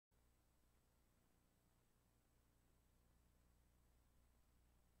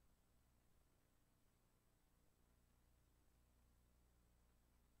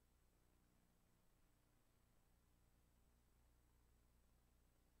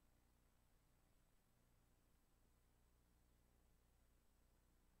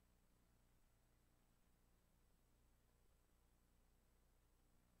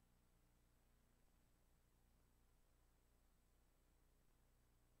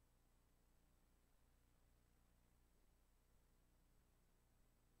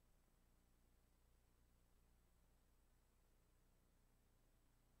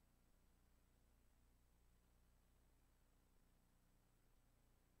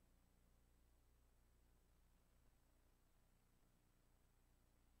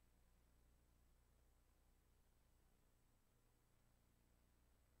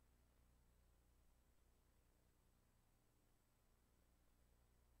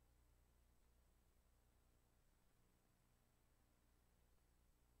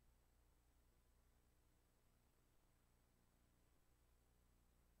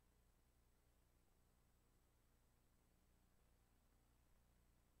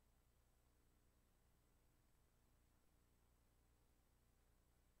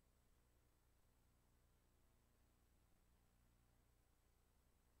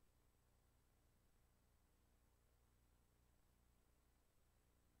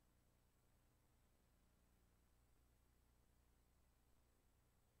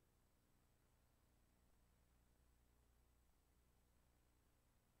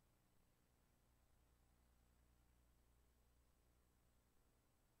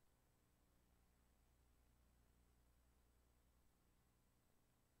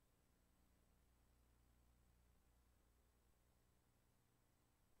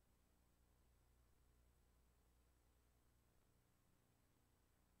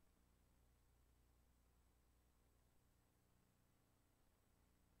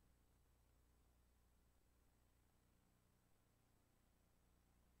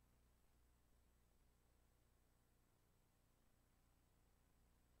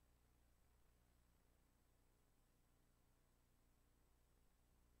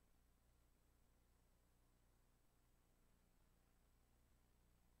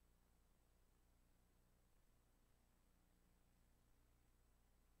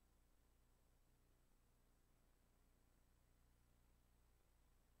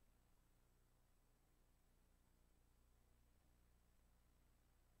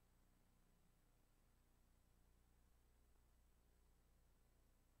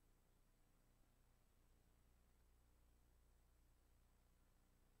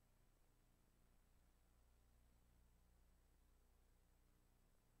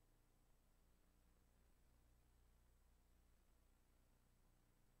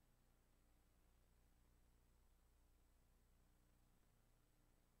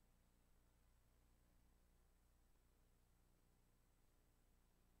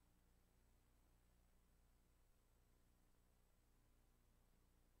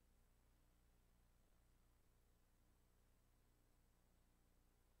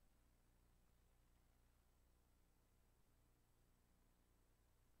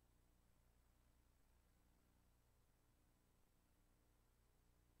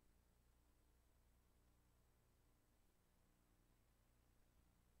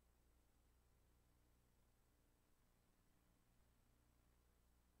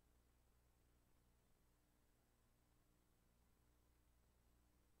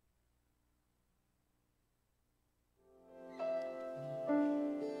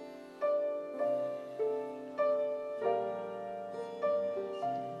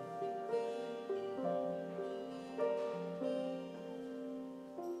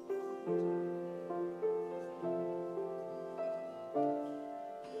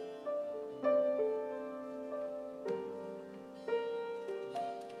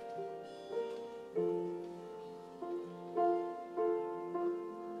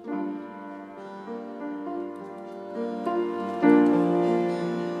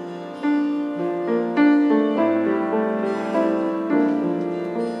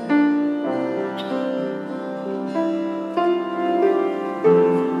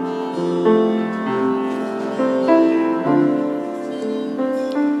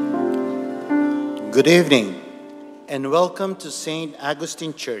Good evening, and welcome to St.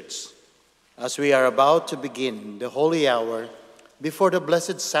 Augustine Church, as we are about to begin the Holy Hour before the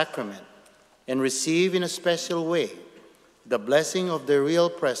Blessed Sacrament and receive in a special way the blessing of the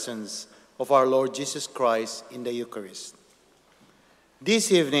real presence of our Lord Jesus Christ in the Eucharist.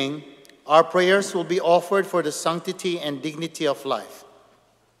 This evening, our prayers will be offered for the sanctity and dignity of life,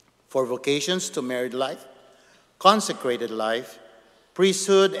 for vocations to married life, consecrated life,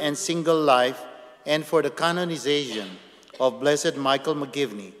 priesthood and single life, and for the canonization of Blessed Michael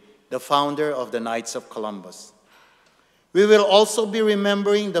McGivney, the founder of the Knights of Columbus. We will also be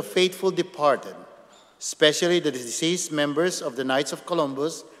remembering the faithful departed, especially the deceased members of the Knights of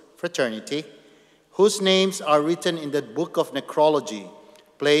Columbus fraternity, whose names are written in the book of necrology,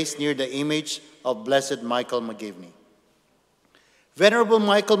 placed near the image of Blessed Michael McGivney. Venerable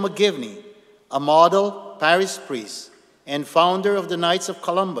Michael McGivney, a model parish priest and founder of the Knights of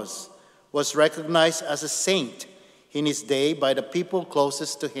Columbus, was recognized as a saint in his day by the people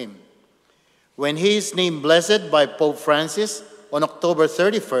closest to him. When he is named blessed by Pope Francis on October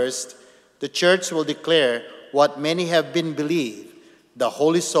 31st, the Church will declare what many have been believed: the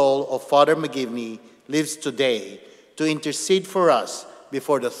holy soul of Father McGivney lives today to intercede for us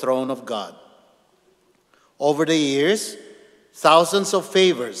before the throne of God. Over the years, thousands of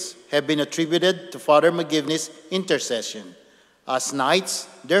favors have been attributed to Father McGivney's intercession, as Knights,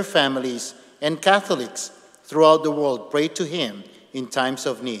 their families, and Catholics throughout the world pray to him in times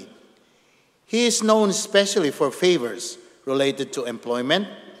of need. He is known especially for favors related to employment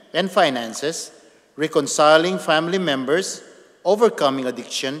and finances, reconciling family members, overcoming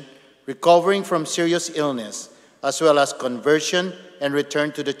addiction, recovering from serious illness, as well as conversion and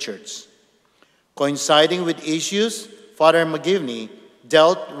return to the Church. Coinciding with issues Father McGivney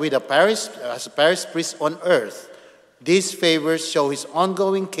dealt with as a parish priest on earth, these favors show his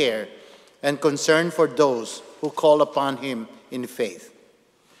ongoing care and concern for those who call upon him in faith.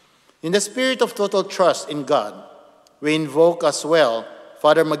 In the spirit of total trust in God, we invoke as well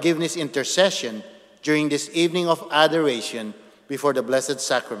Father McGivney's intercession during this evening of adoration before the Blessed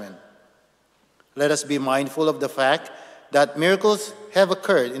Sacrament. Let us be mindful of the fact that miracles have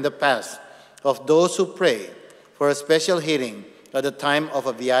occurred in the past of those who pray for a special healing at the time of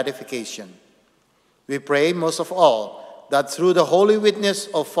a beatification. We pray most of all that through the holy witness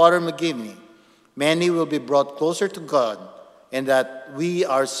of Father McGivney, many will be brought closer to God, and that we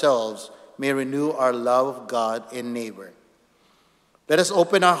ourselves may renew our love of God and neighbor. Let us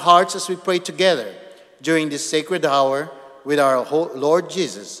open our hearts as we pray together during this sacred hour with our Lord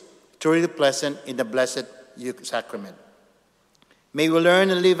Jesus, truly present in the Blessed Sacrament. May we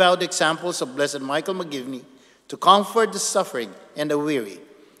learn and live out the examples of Blessed Michael McGivney to comfort the suffering and the weary,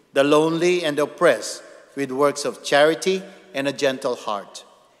 the lonely and the oppressed, with works of charity and a gentle heart.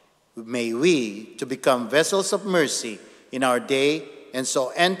 May we to become vessels of mercy in our day, and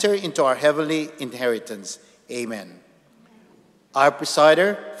so enter into our heavenly inheritance. Amen. Our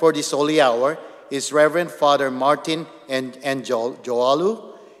presider for this holy hour is Reverend Father Martin and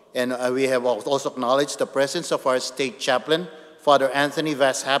Njoalu, and we have also acknowledged the presence of our state chaplain, Father Anthony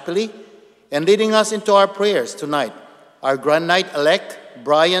Vazhappilly, and leading us into our prayers tonight, our Grand Knight-elect,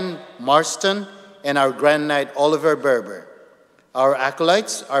 Brian Marston, and our Grand Knight Oliver Berber. Our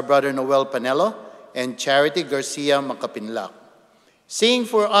acolytes are Brother Noel Panelo and Charity Garcia Macapinlac. Singing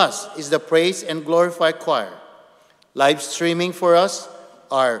for us is the Praise and Glorify Choir. Live streaming for us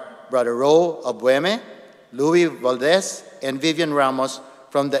are Brother Ro Abueme, Louis Valdez, and Vivian Ramos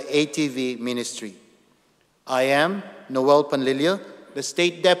from the ATV Ministry. I am Noel Panlilio, the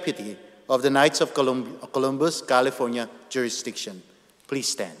State Deputy of the Knights of Columbus, California jurisdiction. Please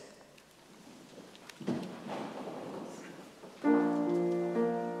stand. Amen.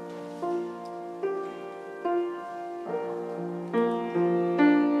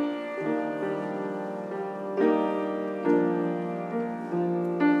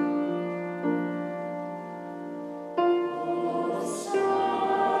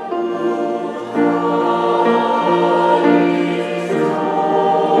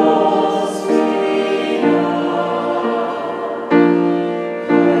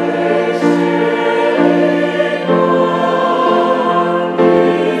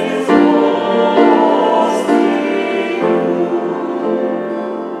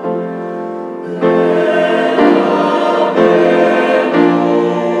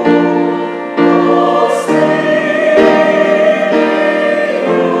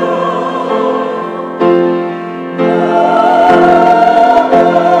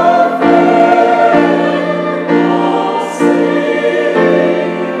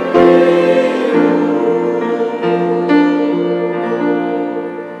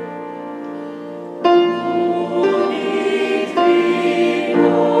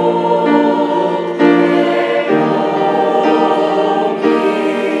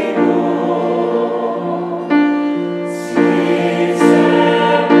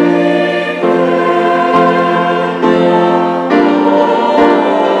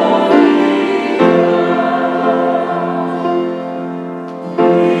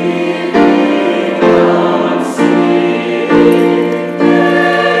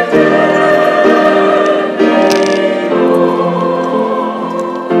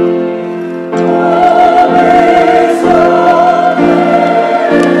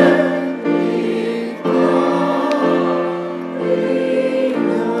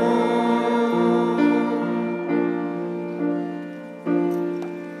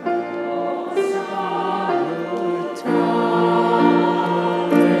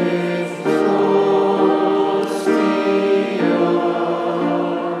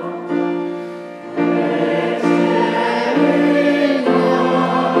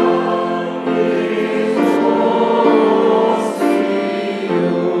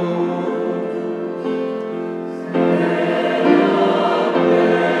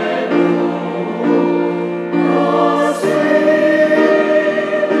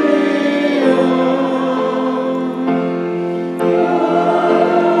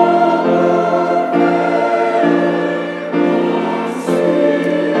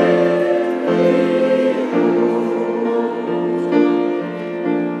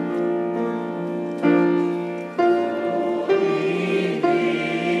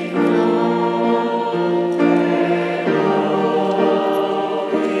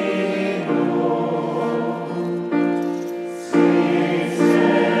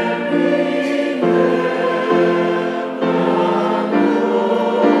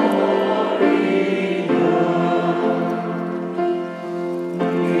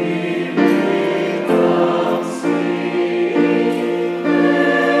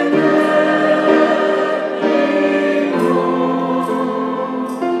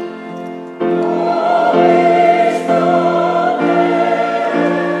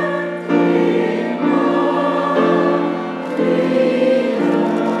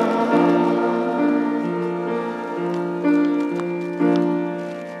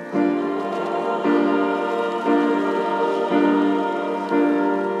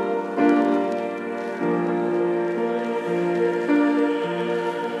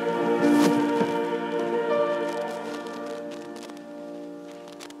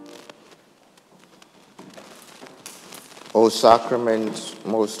 O sacrament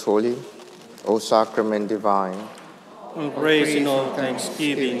most holy, O sacrament divine, O praise and all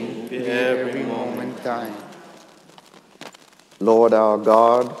thanksgiving be every moment thine. Lord our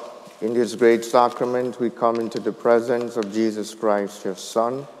God, in this great sacrament we come into the presence of Jesus Christ, your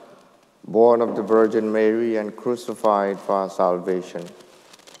Son, born of the Virgin Mary and crucified for our salvation.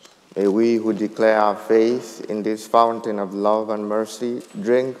 May we who declare our faith in this fountain of love and mercy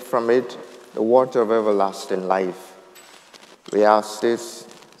drink from it the water of everlasting life. We ask this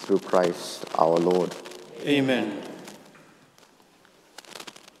through Christ our Lord. Amen.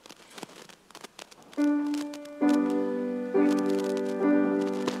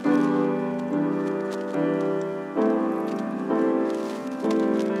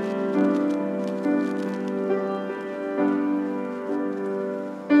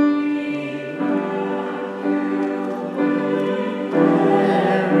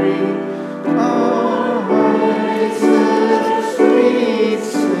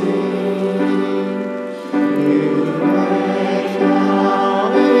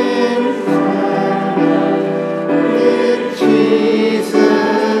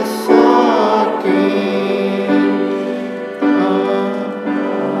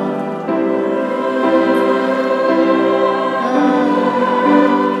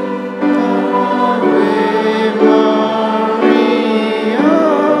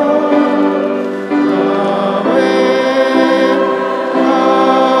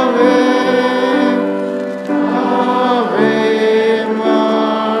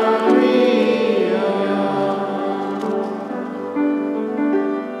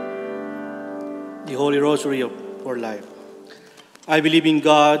 The Holy Rosary for Life. I believe in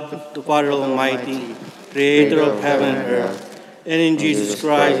God, the Father Almighty, creator of heaven and earth, and in Jesus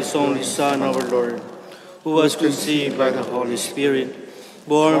Christ, his only Son, our Lord, who was conceived by the Holy Spirit,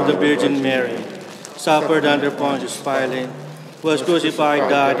 born of the Virgin Mary, suffered under Pontius Pilate, was crucified,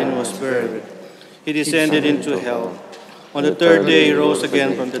 died, and was buried. He descended into hell. On the third day he rose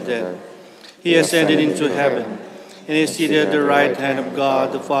again from the dead. He ascended into heaven, and is seated at the right hand of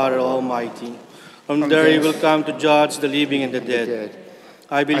God, the Father Almighty. From there he will come to judge the living and the dead.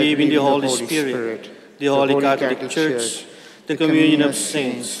 I believe in the Holy Spirit, the Holy Catholic Church, the communion of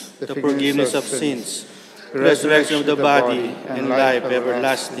saints, the forgiveness of sins, the resurrection of the body, and life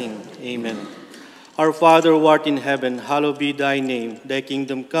everlasting. Amen. Our Father who art in heaven, hallowed be thy name. Thy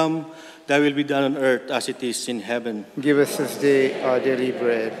kingdom come, thy will be done on earth as it is in heaven. Give us this day our daily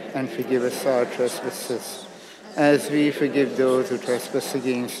bread, and forgive us our trespasses, as we forgive those who trespass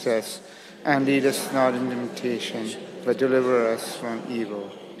against us. And lead us not into temptation, but deliver us from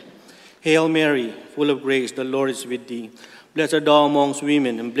evil. Hail Mary, full of grace, the Lord is with thee. Blessed art thou amongst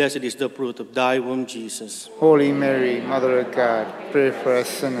women, and blessed is the fruit of thy womb, Jesus. Holy Mary, Mother of God, pray for us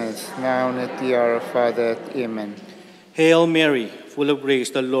sinners, now and at the hour of our death. Amen. Hail Mary, full of grace,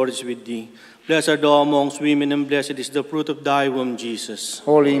 the Lord is with thee. Blessed art thou amongst women, and blessed is the fruit of thy womb, Jesus.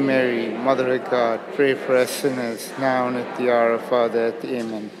 Holy Mary, Mother of God, pray for us sinners, now and at the hour of our death.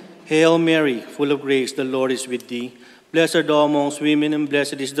 Amen. Hail Mary, full of grace, the Lord is with thee. Blessed art thou amongst women, and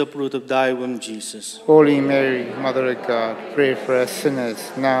blessed is the fruit of thy womb, Jesus. Holy Mary, Mother of God, pray for us sinners,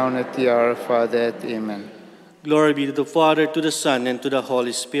 now and at the hour of our death. Amen. Glory be to the Father, to the Son, and to the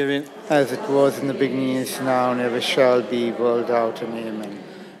Holy Spirit. As it was in the beginning, is now, and ever shall be, world out, and amen.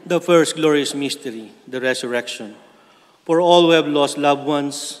 The first glorious mystery, the resurrection. For all who have lost loved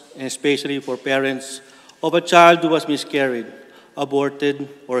ones, and especially for parents of a child who was miscarried, aborted,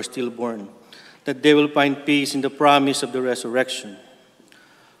 or stillborn, that they will find peace in the promise of the resurrection.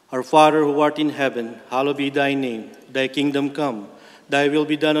 Our Father who art in heaven, hallowed be thy name. Thy kingdom come, thy will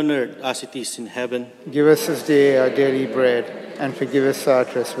be done on earth as it is in heaven. Give us this day our daily bread, and forgive us our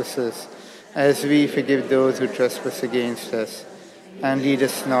trespasses, as we forgive those who trespass against us. And lead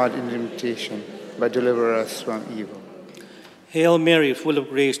us not into temptation, but deliver us from evil. Hail Mary, full of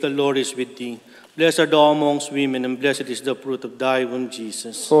grace, the Lord is with thee. Blessed art thou amongst women, and blessed is the fruit of thy womb,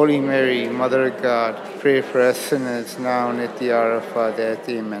 Jesus. Holy Mary, Mother of God, pray for us sinners, now and at the hour of our death.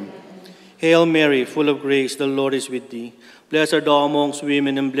 Amen. Hail Mary, full of grace, the Lord is with thee. Blessed art thou amongst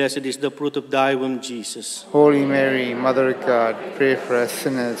women, and blessed is the fruit of thy womb, Jesus. Holy Mary, Mother of God, pray for us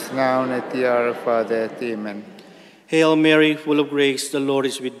sinners, now and at the hour of our death. Amen. Hail Mary, full of grace, the Lord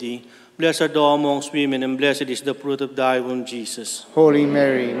is with thee. Blessed art thou amongst women, and blessed is the fruit of thy womb, Jesus. Holy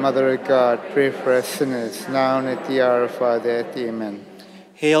Mary, Mother of God, pray for us sinners, now and at the hour of our death. Amen.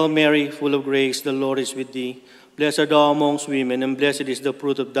 Hail Mary, full of grace, the Lord is with thee. Blessed art thou amongst women, and blessed is the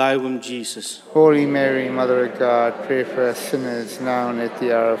fruit of thy womb, Jesus. Holy Mary, Mother of God, pray for us sinners, now and at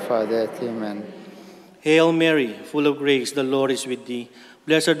the hour of our death. Amen. Hail Mary, full of grace, the Lord is with thee.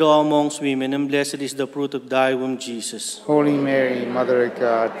 Blessed art thou amongst women, and blessed is the fruit of thy womb, Jesus. Holy Mary, Mother of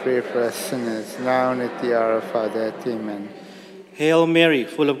God, pray for us sinners, now and at the hour of our death. Amen. Hail Mary,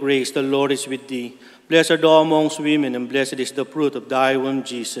 full of grace, the Lord is with thee. Blessed art thou amongst women, and blessed is the fruit of thy womb,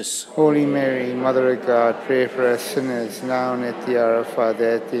 Jesus. Holy Mary, Mother of God, pray for us sinners, now and at the hour of our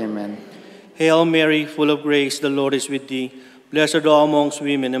death. Amen. Hail Mary, full of grace, the Lord is with thee. Blessed art thou amongst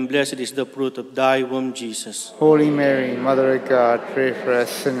women, and blessed is the fruit of thy womb, Jesus. Holy Mary, Mother of God, pray for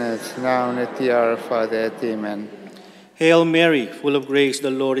us sinners, now and at the hour of our death. Amen. Hail Mary, full of grace, the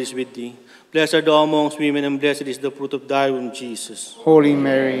Lord is with thee. Blessed art thou amongst women, and blessed is the fruit of thy womb, Jesus. Holy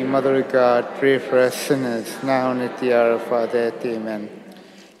Mary, Mother of God, pray for us sinners, now and at the hour of our death. Amen.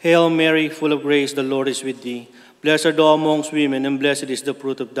 Hail Mary, full of grace, the Lord is with thee. Blessed art thou amongst women, and blessed is the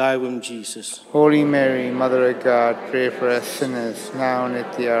fruit of thy womb, Jesus. Holy Mary, Mother of God, pray for us sinners, now and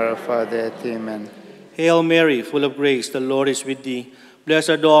at the hour of our death. Amen. Hail Mary, full of grace, the Lord is with thee. Blessed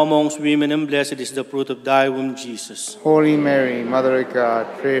art thou amongst women, and blessed is the fruit of thy womb, Jesus. Holy Mary, Mother of God,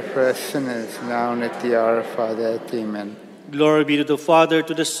 pray for us sinners, now and at the hour of our death. Amen. Glory be to the Father,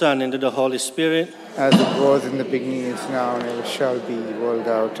 to the Son, and to the Holy Spirit. As it was in the beginning, is now, and ever shall be, world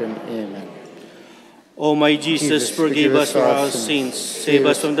out, and amen. O my Jesus, forgive us our sins, save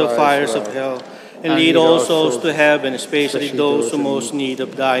us from the fires of hell, and lead all souls to heaven, especially those who most need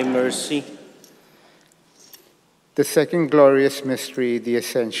of thy mercy. The second glorious mystery, the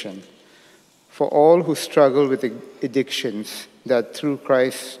Ascension. For all who struggle with addictions, that through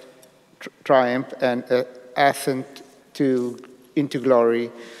Christ's triumph and ascent into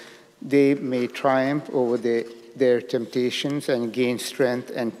glory, they may triumph over their temptations and gain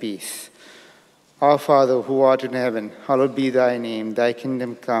strength and peace. Our Father, who art in heaven, hallowed be thy name. Thy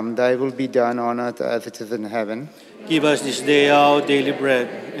kingdom come, thy will be done on earth as it is in heaven. Give us this day our daily bread,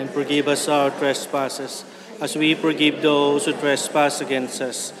 and forgive us our trespasses, as we forgive those who trespass against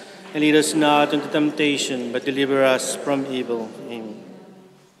us. And lead us not into temptation, but deliver us from evil. Amen.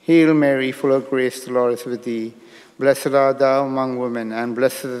 Hail Mary, full of grace, the Lord is with thee. Blessed art thou among women, and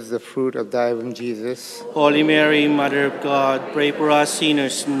blessed is the fruit of thy womb, Jesus. Holy Mary, Mother of God, pray for us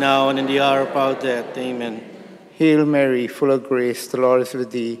sinners, now and in the hour of our death. Amen. Hail Mary, full of grace, the Lord is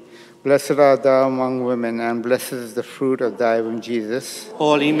with thee. Blessed art thou among women, and blessed is the fruit of thy womb, Jesus.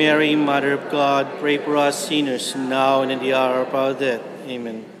 Holy Mary, Mother of God, pray for us sinners, now and in the hour of our death.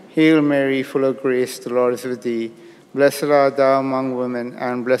 Amen. Hail Mary, full of grace, the Lord is with thee. Blessed art thou among women,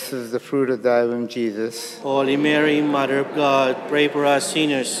 and blessed is the fruit of thy womb, Jesus. Holy Mary, Mother of God, pray for us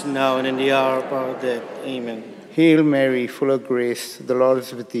sinners, now and in the hour of our death. Amen. Hail Mary, full of grace, the Lord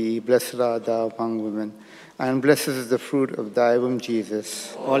is with thee. Blessed art thou among women, and blessed is the fruit of thy womb,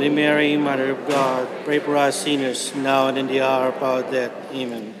 Jesus. Holy Mary, Mother of God, pray for us sinners, now and in the hour of our death.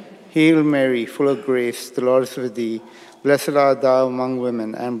 Amen. Hail Mary, full of grace, the Lord is with thee. Blessed art thou among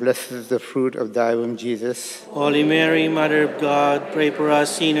women, and blessed is the fruit of thy womb, Jesus. Holy Mary, Mother of God, pray for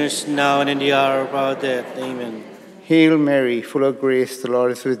us sinners, now and in the hour of our death. Amen. Hail Mary, full of grace, the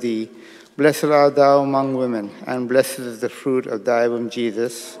Lord is with thee. Blessed art thou among women, and blessed is the fruit of thy womb,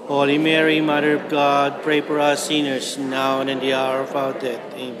 Jesus. Holy Mary, Mother of God, pray for us sinners, now and in the hour of our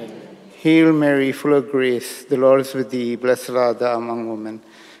death. Amen. Hail Mary, full of grace, the Lord is with thee. Blessed art thou among women,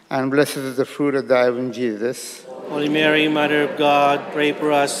 and blessed is the fruit of thy womb, Jesus. Holy Mary, Mother of God, pray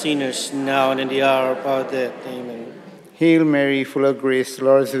for us sinners, now and in the hour of our death. Amen. Hail Mary, full of grace, the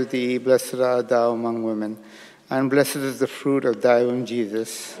Lord is with thee. Blessed art thou among women, and blessed is the fruit of thy womb,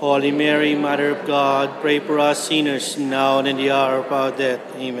 Jesus. Holy Mary, Mother of God, pray for us sinners, now and in the hour of our death.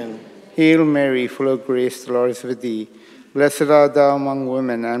 Amen. Hail Mary, full of grace, the Lord is with thee. Blessed art thou among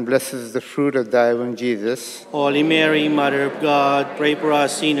women, and blessed is the fruit of thy womb, Jesus. Holy Mary, Mother of God, pray for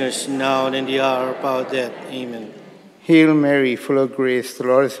us sinners, now and in the hour of our death. Amen. Hail Mary, full of grace, the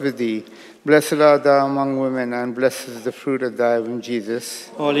Lord is with thee. Blessed art thou among women, and blessed is the fruit of thy womb, Jesus.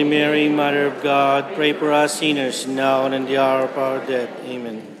 Holy Mary, Mother of God, pray for us sinners, now and in the hour of our death.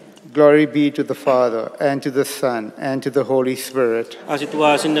 Amen. Glory be to the Father, and to the Son, and to the Holy Spirit. As it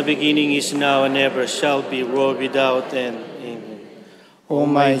was in the beginning, is now, and ever shall be, world without end. Amen. O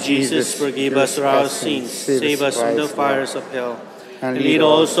my Jesus, forgive us our sins, save us from the fires of hell, and lead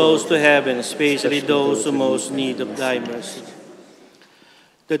all souls to heaven, especially those who most need of thy mercy.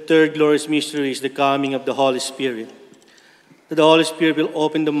 The third glorious mystery is the coming of the Holy Spirit. That the Holy Spirit will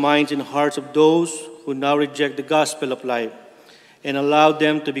open the minds and hearts of those who now reject the gospel of life, and allow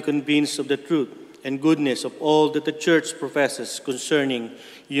them to be convinced of the truth and goodness of all that the Church professes concerning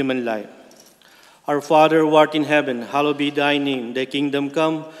human life. Our Father who art in heaven, hallowed be thy name. Thy kingdom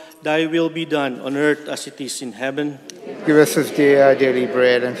come, thy will be done on earth as it is in heaven. Give us this day our daily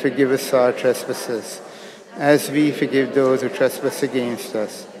bread, and forgive us our trespasses, as we forgive those who trespass against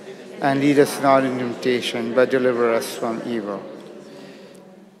us. And lead us not into temptation, but deliver us from evil.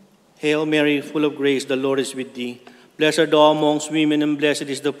 Hail Mary, full of grace, the Lord is with thee. Blessed art thou amongst women, and blessed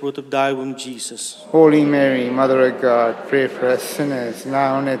is the fruit of thy womb, Jesus. Holy Mary, Mother of God, pray for us sinners,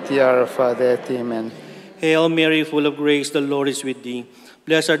 now and at the hour of our death. Amen. Hail Mary, full of grace, the Lord is with thee.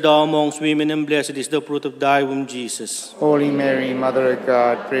 Blessed art thou amongst women, and blessed is the fruit of thy womb, Jesus. Holy Mary, Mother of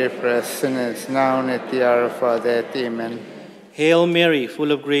God, pray for us sinners, now and at the hour of our death. Amen. Hail Mary,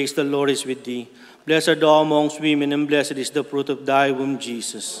 full of grace, the Lord is with thee. Blessed art thou amongst women, and blessed is the fruit of thy womb,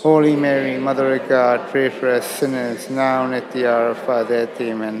 Jesus. Holy Mary, Mother of God, pray for us sinners, now and at the hour of our death.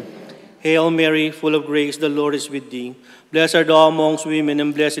 Amen. Hail Mary, full of grace, the Lord is with thee. Blessed art thou amongst women,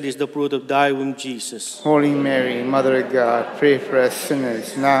 and blessed is the fruit of thy womb, Jesus. Holy Mary, Mother of God, pray for us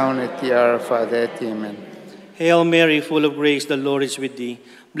sinners, now and at the hour of our death. Amen. Hail Mary, full of grace, the Lord is with thee.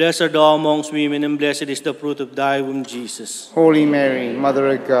 Blessed art thou amongst women, and blessed is the fruit of thy womb, Jesus. Holy Mary, Mother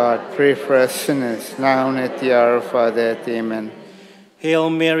of God, pray for us sinners, now and at the hour of our death. Amen. Hail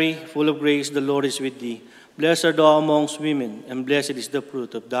Mary, full of grace, the Lord is with thee. Blessed art thou amongst women, and blessed is the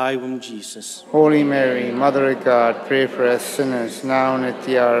fruit of thy womb, Jesus. Holy Mary, Mother of God, pray for us sinners, now and at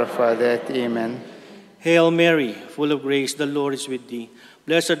the hour of our death. Amen. Hail Mary, full of grace, the Lord is with thee.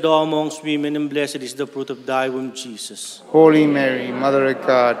 Blessed art thou amongst women, and blessed is the fruit of thy womb, Jesus. Holy Mary, Mother of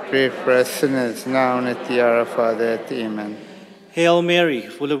God, pray for us sinners, now and at the hour of our death. Amen. Hail Mary,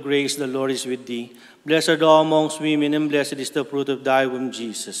 full of grace, the Lord is with thee. Blessed art thou amongst women, and blessed is the fruit of thy womb,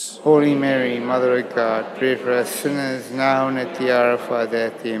 Jesus. Holy Mary, Mother of God, pray for us sinners, now and at the hour of our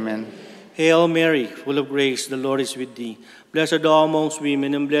death. Amen. Hail Mary, full of grace, the Lord is with thee. Blessed art thou amongst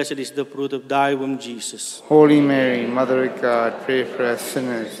women, and blessed is the fruit of thy womb, Jesus. Holy Mary, Mother of God, pray for us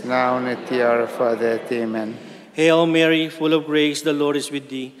sinners, now and at the hour of our death. Amen. Hail Mary, full of grace, the Lord is with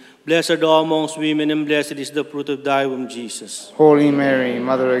thee. Blessed art thou amongst women, and blessed is the fruit of thy womb, Jesus. Holy Mary,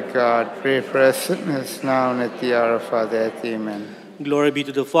 Mother of God, pray for us sinners, now and at the hour of our death. Amen. Glory be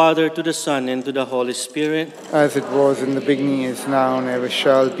to the Father, to the Son, and to the Holy Spirit. As it was in the beginning, is now, and ever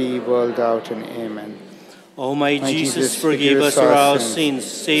shall be, world out, and amen. O my Jesus, forgive us our sins,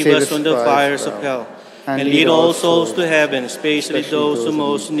 save us from the fires of hell, and lead all souls to heaven, especially those who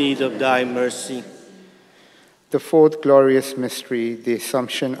most need of thy mercy. The fourth glorious mystery, the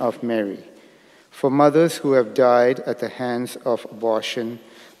Assumption of Mary. For mothers who have died at the hands of abortion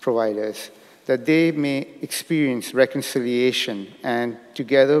providers, that they may experience reconciliation and,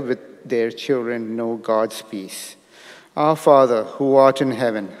 together with their children, know God's peace. Our Father, who art in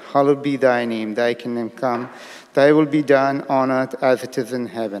heaven, hallowed be thy name. Thy kingdom come, thy will be done on earth as it is in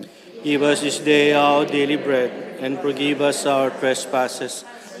heaven. Give us this day our daily bread, and forgive us our trespasses,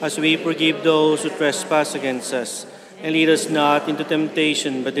 as we forgive those who trespass against us. And lead us not into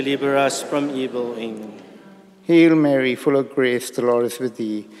temptation, but deliver us from evil. Amen. Hail Mary, full of grace, the Lord is with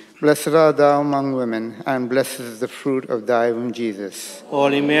thee. Blessed art thou among women, and blessed is the fruit of thy womb, Jesus.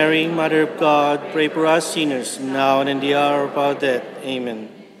 Holy Mary, Mother of God, pray for us sinners, now and in the hour of our death. Amen.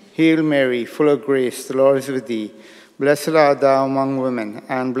 Hail Mary, full of grace, the Lord is with thee. Blessed art thou among women,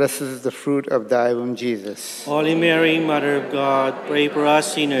 and blessed is the fruit of thy womb, Jesus. Holy Mary, Mother of God, pray for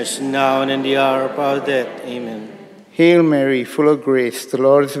us sinners, now and in the hour of our death. Amen. Hail Mary, full of grace, the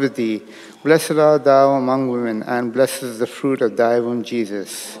Lord is with thee. Blessed art thou among women, and blessed is the fruit of thy womb,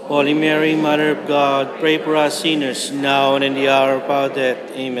 Jesus. Holy Mary, Mother of God, pray for us sinners, now and in the hour of our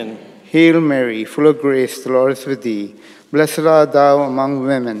death. Amen. Hail Mary, full of grace, the Lord is with thee. Blessed art thou among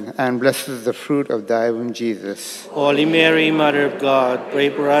women, and blessed is the fruit of thy womb, Jesus. Holy Mary, Mother of God, pray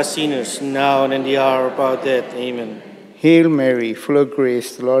for us sinners, now and in the hour of our death. Amen. Hail Mary, full of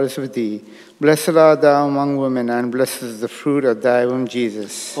grace, the Lord is with thee. Blessed art thou among women, and blessed is the fruit of thy womb,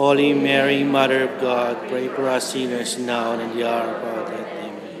 Jesus. Holy Mary, Mother of God, pray for us sinners, now and in the hour of our death.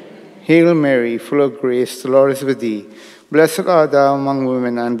 Amen. Hail Mary, full of grace, the Lord is with thee. Blessed art thou among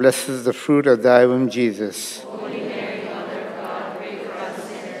women, and blessed is the fruit of thy womb, Jesus. Holy Mary, Mother of God, pray for us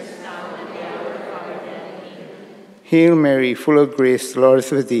sinners, now and in the hour of our death. Amen. Hail Mary, full of grace, the Lord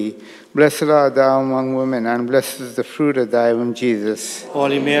is with thee. Blessed art thou among women, and blessed is the fruit of thy womb, Jesus.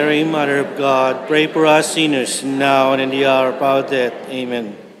 Holy Mary, Mother of God, pray for us sinners, now and in the hour of our death.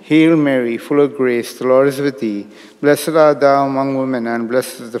 Amen. Hail Mary, full of grace, the Lord is with thee. Blessed art thou among women, and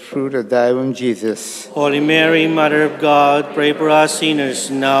blessed is the fruit of thy womb, Jesus. Holy Mary, Mother of God, pray for us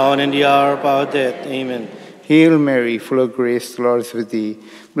sinners, now and in the hour of our death. Amen. Hail Mary, full of grace, the Lord is with thee.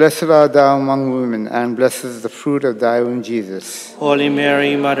 Blessed art thou among women, and blessed is the fruit of thy womb, Jesus. Holy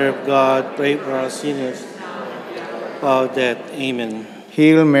Mary, Mother of God, pray for us sinners, now and in the hour of our death. Amen.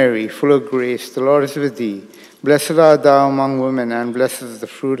 Hail Mary, full of grace, the Lord is with thee. Blessed art thou among women, and blessed is the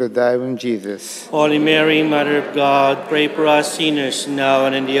fruit of thy womb, Jesus. Holy Mary, Mother of God, pray for us sinners, now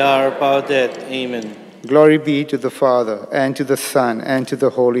and in the hour of our death. Amen. Glory be to the Father, and to the Son, and to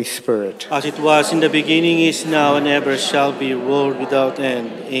the Holy Spirit. As it was in the beginning, is now, and ever shall be, world without end.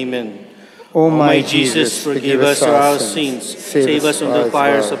 Amen. O my Jesus, forgive us our sins, save us from the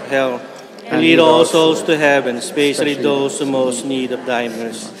fires of hell, and lead all souls to heaven, especially those who most need of thy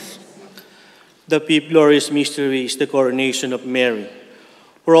mercy. The fifth glorious mystery is the coronation of Mary,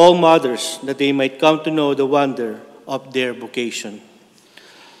 for all mothers, that they might come to know the wonder of their vocation.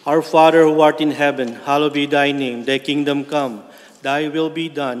 Our Father who art in heaven, hallowed be thy name. Thy kingdom come, thy will be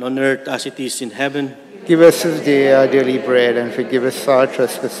done on earth as it is in heaven. Give us this day our daily bread, and forgive us our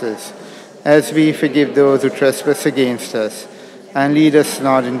trespasses, as we forgive those who trespass against us. And lead us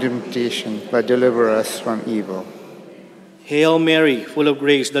not into temptation, but deliver us from evil. Hail Mary, full of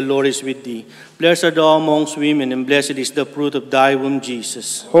grace, the Lord is with thee. Blessed art thou amongst women, and blessed is the fruit of thy womb,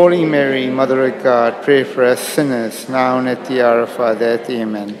 Jesus. Holy Mary, Mother of God, pray for us sinners, now and at the hour of our death.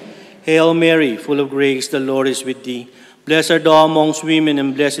 Amen. Hail Mary, full of grace, the Lord is with thee. Blessed art thou amongst women,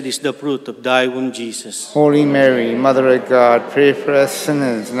 and blessed is the fruit of thy womb, Jesus. Holy Mary, Mother of God, pray for us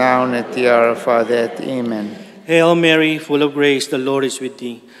sinners, now and at the hour of our death. Amen. Hail Mary, full of grace, the Lord is with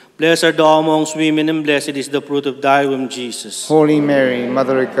thee. Blessed art thou amongst women, and blessed is the fruit of thy womb, Jesus. Holy Mary,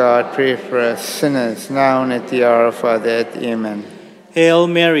 Mother of God, pray for us sinners, now and at the hour of our death. Amen. Hail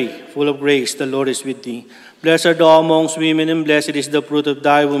Mary, full of grace, the Lord is with thee. Blessed art thou amongst women, and blessed is the fruit of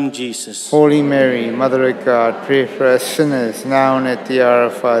thy womb, Jesus. Holy Mary, Mother of God, pray for us sinners, now and at the hour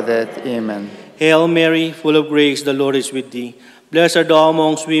of our death. Amen. Hail Mary, full of grace, the Lord is with thee. Blessed art thou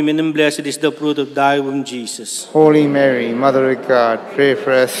amongst women, and blessed is the fruit of thy womb, Jesus. Holy Mary, Mother of God, pray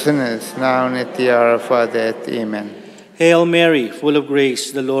for us sinners, now and at the hour of our death. Amen. Hail Mary, full of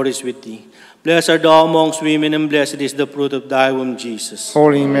grace, the Lord is with thee. Blessed art thou amongst women, and blessed is the fruit of thy womb, Jesus.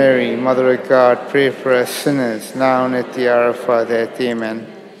 Holy Mary, Mother of God, pray for us sinners, now and at the hour of our death. Amen.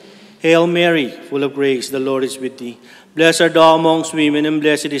 Hail Mary, full of grace, the Lord is with thee. Blessed art thou amongst women, and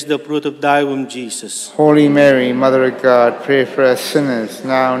blessed is the fruit of thy womb, Jesus. Holy Mary, Mother of God, pray for us sinners,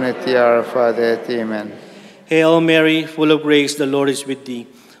 now and at the hour of our death. Amen. Hail Mary, full of grace, the Lord is with thee.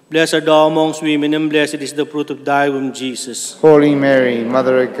 Blessed art thou amongst women, and blessed is the fruit of thy womb, Jesus. Holy Mary,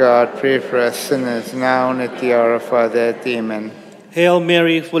 Mother of God, pray for us sinners, now and at the hour of our death. Amen. Hail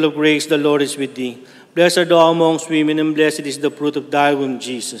Mary, full of grace, the Lord is with thee. Blessed art thou amongst women, and blessed is the fruit of thy womb,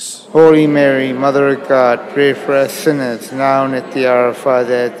 Jesus. Holy Mary, Mother of God, pray for us sinners, now and at the hour of our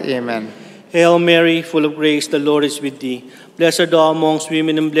death. Amen. Hail Mary, full of grace, the Lord is with thee. Blessed art thou amongst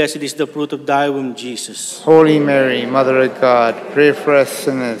women, and blessed is the fruit of thy womb, Jesus. Holy Mary, Mother of God, pray for us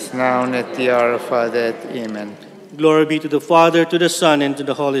sinners, now and at the hour of our death. Amen. Glory be to the Father, to the Son, and to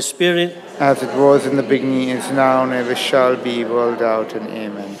the Holy Spirit. As it was in the beginning, is now, and ever shall be, world without end.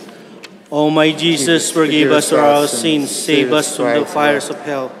 Amen. O my Jesus, forgive us our sins, save us from the fires of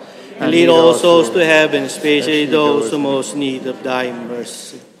hell, and lead all souls to heaven, especially those who most need of thy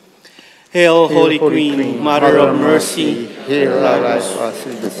mercy. Hail, Holy Queen, Mother of Mercy, Hail our life, our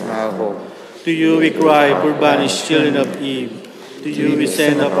sweetness, and our hope. to you we cry, poor banished children of Eve. To you we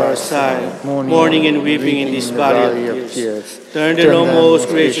send up our sigh, mourning and weeping in this valley of tears. Turn then, O most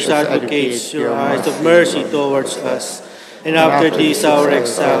gracious advocates, your eyes of mercy towards us, and after this our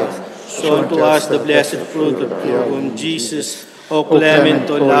exile, show unto us the blessed fruit of your womb, Jesus, O clement,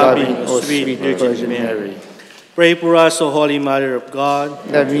 O loving, O sweet Virgin Mary. Pray for us, O Holy Mother of God,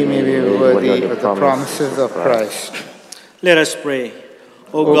 that we may be worthy of the promises of Christ. Let us pray.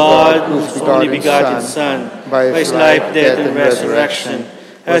 O God, whose only begotten Son, by his life, death, and resurrection,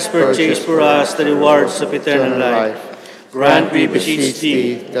 has purchased for us the rewards of eternal life, grant, we beseech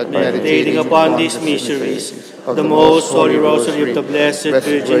thee, that meditating upon these mysteries of the most holy rosary of the Blessed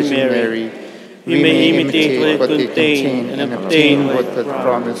Virgin Mary, we may imitate what it contains and obtain what it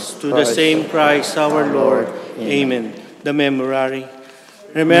promised, through the same Christ our Lord. Amen. The Memorare.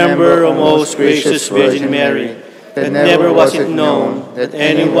 Remember, O most gracious Virgin Mary, that never was it known that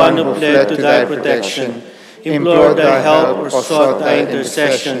anyone who fled to thy protection, implored thy help, or sought thy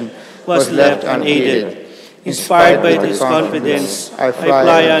intercession, was left unaided. Inspired by this confidence, I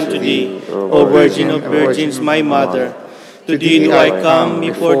fly unto thee, O Virgin of Virgins, my Mother. To thee do I come,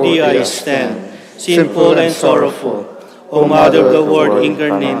 before thee I stand, sinful and sorrowful. O Mother of the Word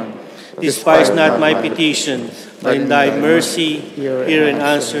incarnate, despise not my petition, but in thy mercy hear and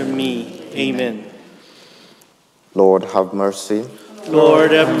answer me. Amen. Lord, have mercy.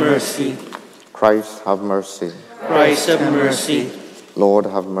 Lord, have mercy. Christ, have mercy. Christ, have mercy. Lord,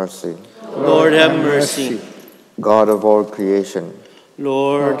 have mercy. Lord, have mercy. God of all creation,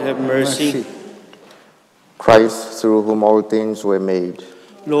 Lord, have mercy. Christ, through whom all things were made.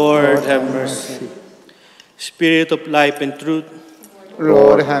 Lord, have mercy. Spirit of life and truth,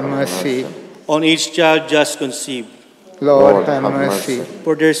 Lord, have mercy. on each child just conceived, Lord, have mercy.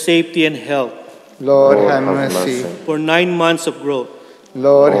 for their safety and health, Lord, have mercy. for 9 months of growth,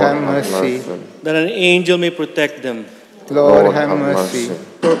 Lord, have mercy. that an angel may protect them, Lord, have mercy.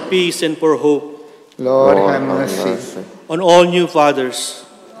 for peace and for hope, Lord, have mercy. on all new fathers,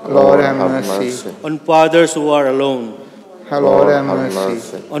 Lord, have mercy. on fathers who are alone, Lord, have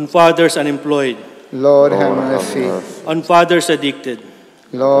mercy. on fathers unemployed, Lord, have mercy. on fathers addicted,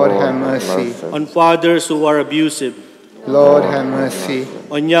 Lord, have mercy. on fathers who are abusive, Lord, have mercy.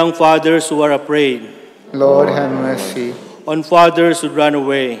 on young fathers who are afraid, Lord, have mercy. on fathers who run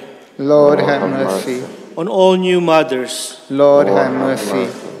away, Lord, have mercy. on all new mothers, Lord, have mercy.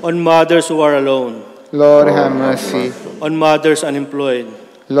 on mothers who are alone, Lord, have mercy. on mothers unemployed,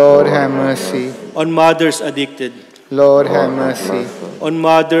 Lord, have mercy. on mothers addicted, Lord, have mercy. on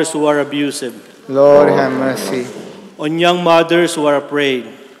mothers who are abusive, Lord, have mercy. on young mothers who are afraid,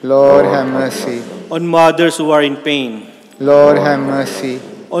 Lord, have mercy. on mothers who are in pain, Lord, have mercy.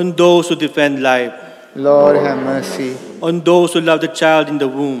 on those who defend life, Lord, have mercy. on those who love the child in the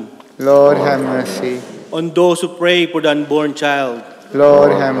womb, Lord, have mercy. on those who pray for the unborn child,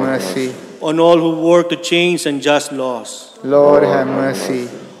 Lord, have mercy. on all who work to change unjust laws, Lord, have mercy.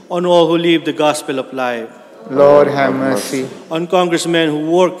 on all who live the gospel of life, Lord, have mercy. on congressmen who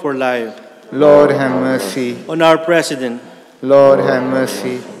work for life, Lord, have mercy. on our president, Lord, have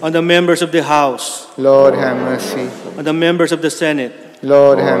mercy. on the members of the House, Lord, have mercy. on the members of the Senate,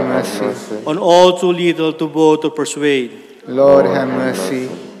 Lord, have mercy. on all too little to vote or persuade, Lord, have mercy.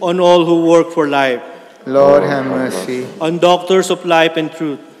 on all who work for life, Lord, have mercy. on doctors of life and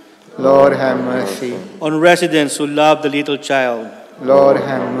truth, Lord, have mercy. on residents who love the little child, Lord,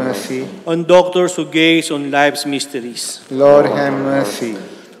 have mercy. on doctors who gaze on life's mysteries, Lord, have mercy.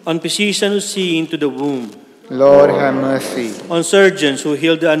 on physicians who see into the womb, Lord, have mercy. on surgeons who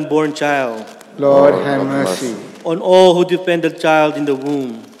heal the unborn child, Lord, have mercy. on all who defend the child in the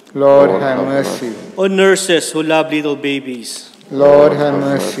womb, Lord, have mercy. on nurses who love little babies, Lord, have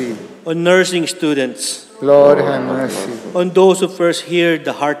mercy. on nursing students, Lord, have mercy. on those who first hear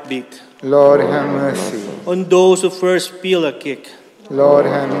the heartbeat, Lord, have mercy. on those who first feel a kick, Lord,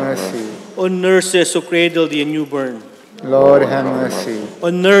 have mercy. on nurses who cradle the newborn, Lord, have mercy.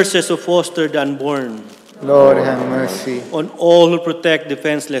 on nurses who foster the unborn, Lord, have mercy. on all who protect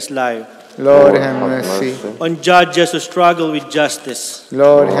defenseless life, Lord, have mercy. on judges who struggle with justice,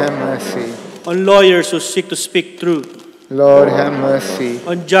 Lord, have mercy. on lawyers who seek to speak truth, Lord, have mercy.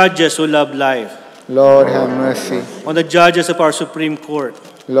 on judges who love life, Lord, have mercy. on the judges of our Supreme Court,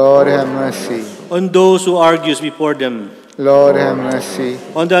 Lord, have mercy. on those who argues before them, Lord, have mercy.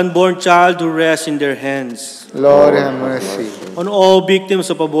 on the unborn child who rests in their hands, Lord, have mercy. on all victims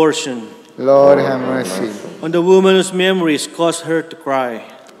of abortion, Lord, have mercy. on the woman whose memories cause her to cry,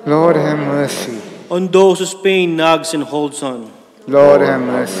 Lord, have mercy. on those whose pain nags and holds on, Lord, have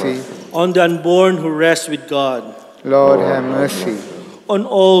mercy. on the unborn who rests with God, Lord, have mercy. on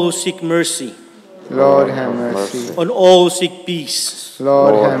all who seek mercy, Lord, have mercy. on all who seek peace,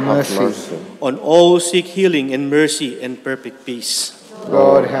 Lord, have mercy. on all who seek healing and mercy and perfect peace.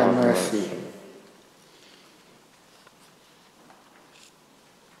 Lord, have mercy.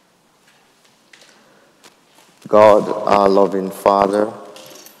 God, our loving Father,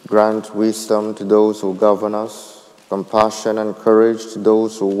 grant wisdom to those who govern us, compassion and courage to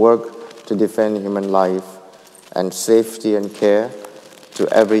those who work to defend human life, and safety and care to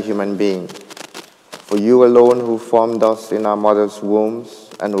every human being. For you alone who formed us in our mother's wombs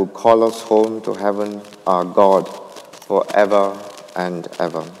and who call us home to heaven are God forever and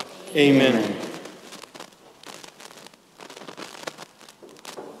ever. Amen.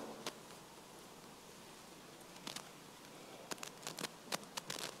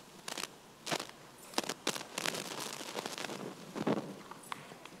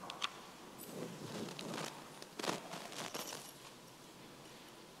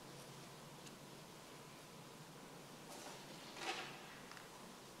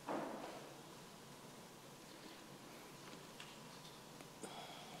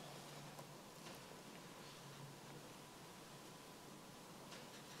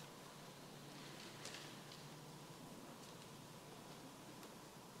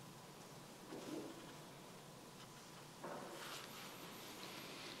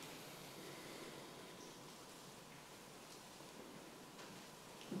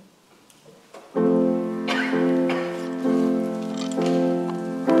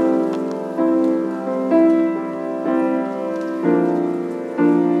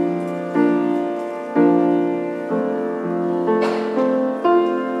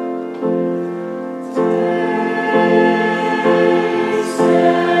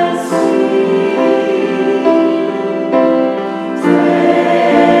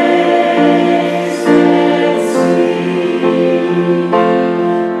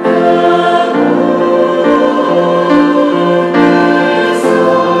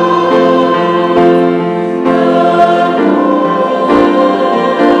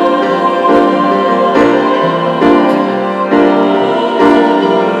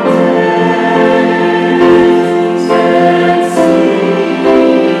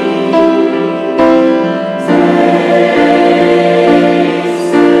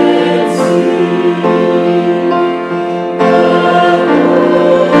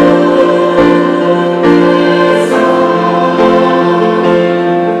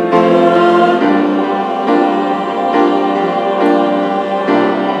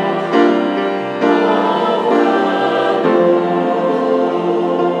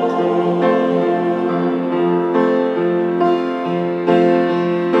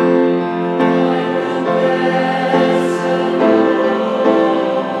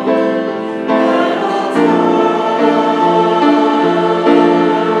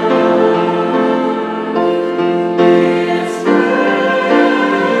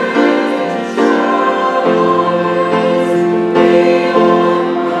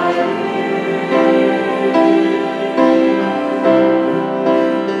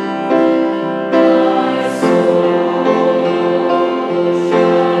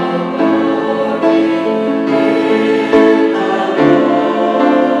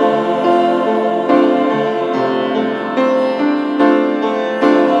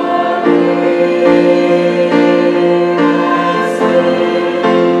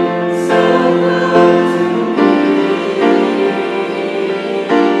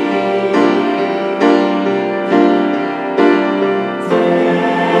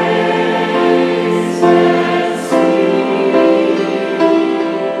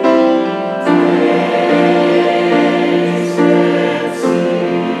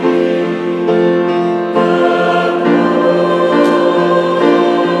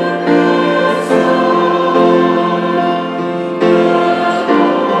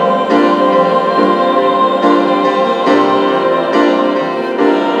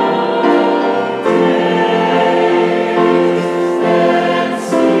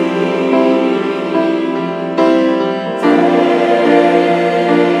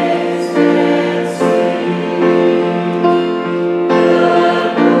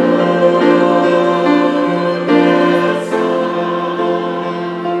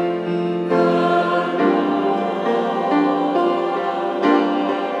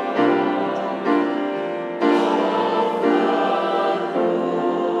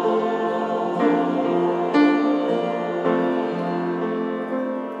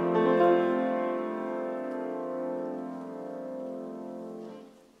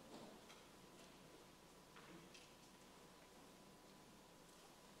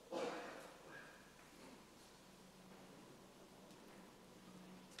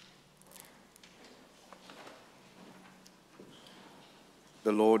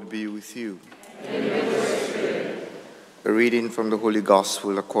 The Lord be with you. And with your spirit. A reading from the Holy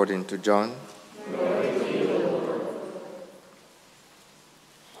Gospel according to John. Glory to you, Lord.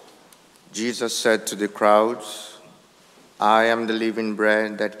 Jesus said to the crowds, I am the living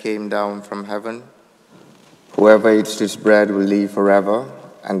bread that came down from heaven. Whoever eats this bread will live forever,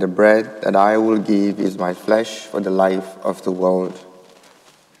 and the bread that I will give is my flesh for the life of the world.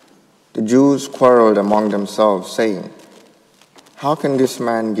 The Jews quarreled among themselves, saying, How can this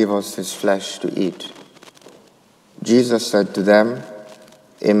man give us his flesh to eat? Jesus said to them,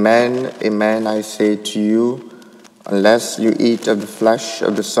 Amen, amen, I say to you, unless you eat of the flesh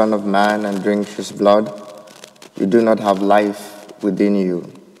of the Son of Man and drink his blood, you do not have life within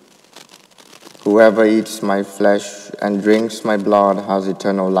you. Whoever eats my flesh and drinks my blood has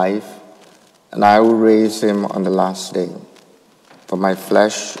eternal life, and I will raise him on the last day. For my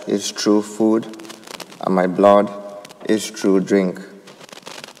flesh is true food, and my blood is true drink.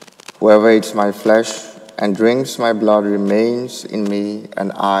 Whoever eats my flesh and drinks my blood remains in me,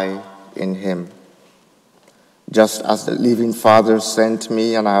 and I in him. Just as the living Father sent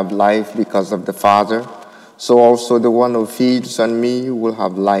me, and I have life because of the Father, so also the one who feeds on me will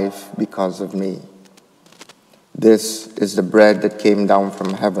have life because of me. This is the bread that came down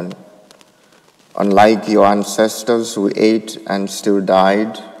from heaven. Unlike your ancestors who ate and still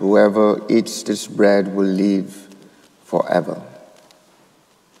died, whoever eats this bread will live forever.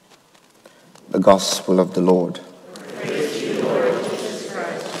 The Gospel of the Lord. Praise to you, Lord Jesus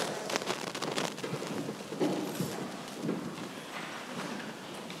Christ.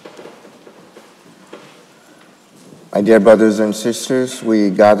 My dear brothers and sisters, we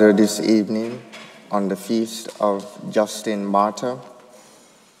gather this evening on the feast of Justin Martyr.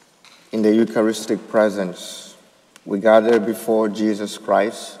 In the Eucharistic presence, we gather before Jesus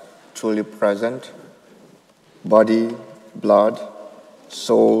Christ, truly present, body, blood,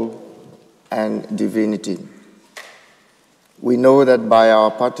 soul, and divinity. We know that by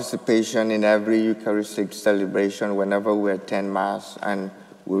our participation in every Eucharistic celebration, whenever we attend Mass and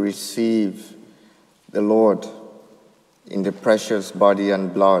we receive the Lord in the precious body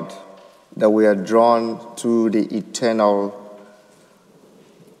and blood, that we are drawn to the eternal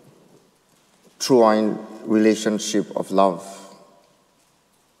true relationship of love.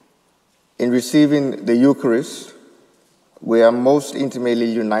 In receiving the Eucharist, we are most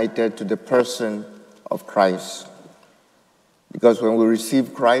intimately united to the person of Christ. Because when we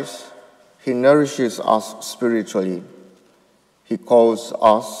receive Christ, he nourishes us spiritually. He calls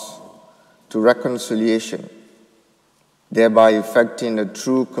us to reconciliation, thereby effecting a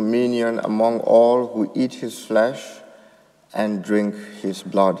true communion among all who eat his flesh and drink his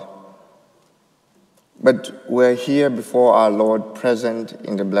blood. But we're here before our Lord, present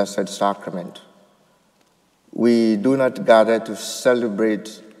in the Blessed Sacrament. We do not gather to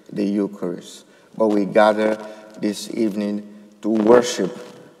celebrate the Eucharist, but we gather this evening to worship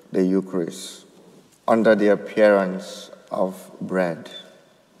the Eucharist under the appearance of bread.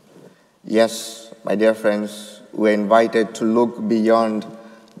 Yes, my dear friends, we're invited to look beyond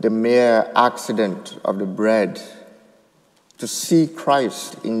the mere accident of the bread, to see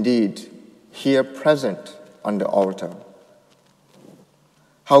Christ indeed here present on the altar.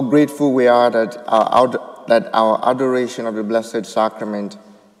 How grateful we are that our adoration of the Blessed Sacrament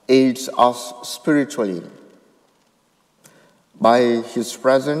aids us spiritually. By his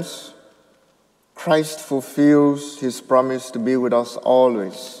presence, Christ fulfills his promise to be with us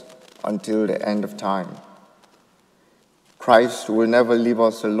always until the end of time. Christ will never leave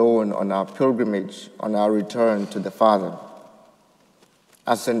us alone on our pilgrimage, on our return to the Father.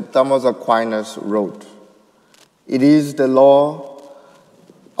 As St. Thomas Aquinas wrote, it is the law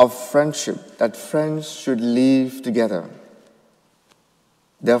of friendship that friends should live together.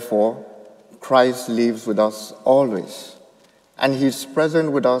 Therefore, Christ lives with us always, and he is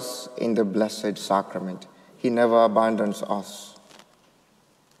present with us in the Blessed Sacrament. He never abandons us.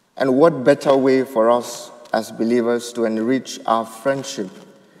 And what better way for us as believers to enrich our friendship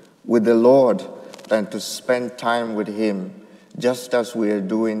with the Lord than to spend time with him, just as we are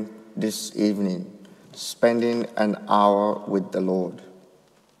doing this evening, spending an hour with the Lord.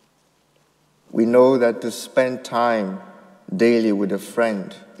 We know that to spend time daily with a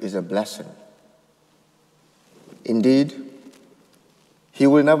friend is a blessing. Indeed, he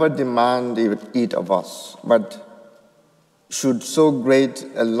will never demand it of us, but should so great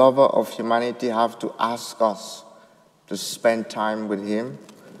a lover of humanity have to ask us to spend time with him?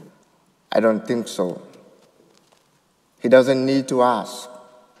 I don't think so. He doesn't need to ask.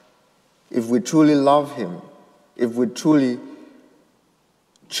 If we truly love him, if we truly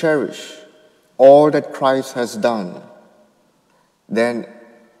cherish all that Christ has done, then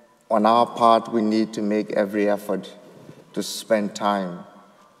on our part, we need to make every effort to spend time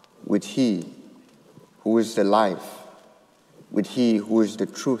with He who is the life, with He who is the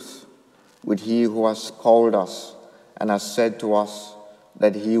truth, with He who has called us and has said to us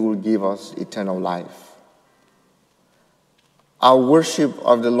that He will give us eternal life. Our worship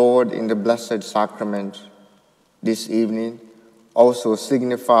of the Lord in the Blessed Sacrament this evening also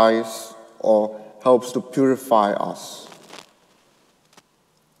signifies or helps to purify us.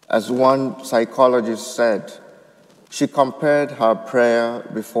 As one psychologist said, she compared her prayer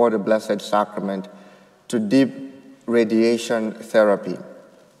before the Blessed Sacrament to deep radiation therapy.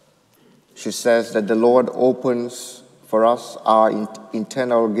 She says that the Lord opens for us our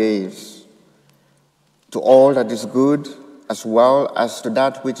internal gaze to all that is good as well as to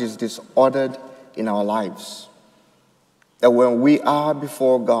that which is disordered in our lives. That when we are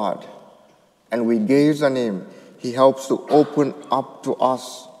before God and we gaze on Him, He helps to open up to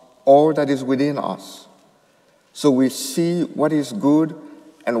us all that is within us. So we see what is good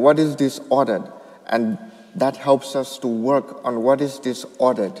and what is disordered, and that helps us to work on what is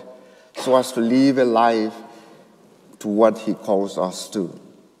disordered so as to live a life to what He calls us to.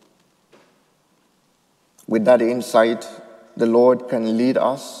 With that insight, the Lord can lead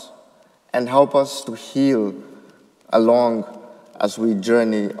us and help us to heal along as we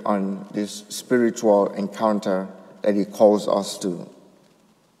journey on this spiritual encounter that He calls us to.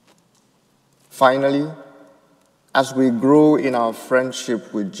 Finally, as we grow in our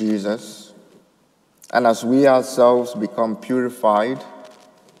friendship with Jesus, and as we ourselves become purified,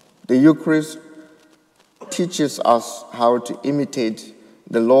 the Eucharist teaches us how to imitate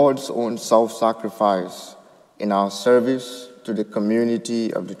the Lord's own self-sacrifice in our service to the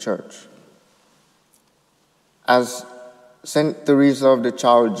community of the Church. As Saint Teresa of the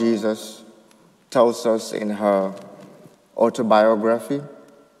Child Jesus tells us in her autobiography,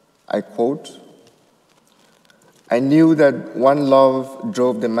 I quote, "I knew that one love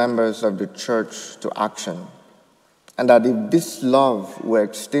drove the members of the Church to action, and that if this love were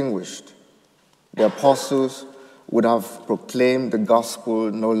extinguished, the apostles would have proclaimed the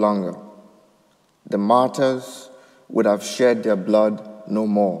gospel no longer. The martyrs would have shed their blood no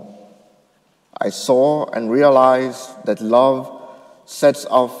more. I saw and realized that love sets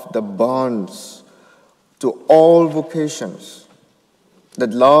off the bonds to all vocations,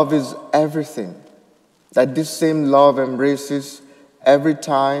 that love is everything, that this same love embraces every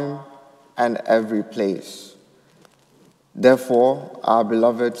time and every place. Therefore, our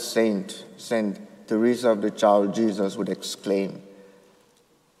beloved Saint Teresa of the Child Jesus would exclaim,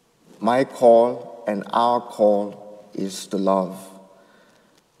 'My call and our call is to love.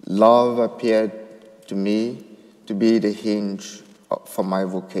 Love appeared to me to be the hinge for my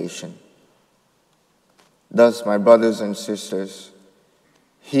vocation.' Thus, my brothers and sisters,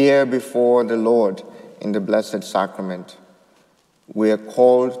 here before the Lord in the Blessed Sacrament, we are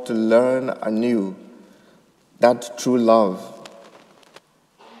called to learn anew that true love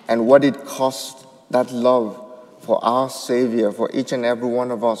and what it cost that love for our Savior, for each and every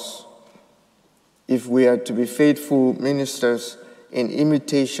one of us, if we are to be faithful ministers in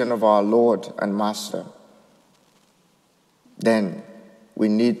imitation of our Lord and Master. Then we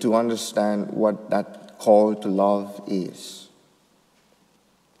need to understand what that call to love is.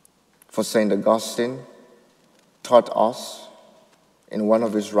 For St. Augustine taught us in one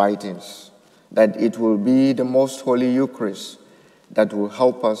of his writings that it will be the most holy Eucharist that will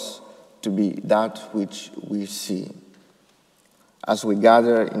help us to be that which we see. As we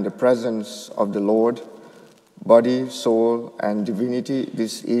gather in the presence of the Lord, body, soul, and divinity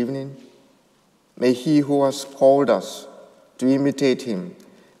this evening, may He who has called us to imitate Him,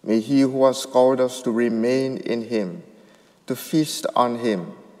 may He who has called us to remain in Him, to feast on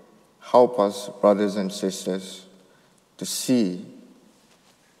Him, help us, brothers and sisters, to see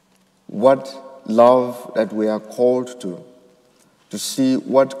what love that we are called to see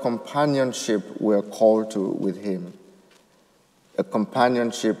what companionship we are called to with Him, a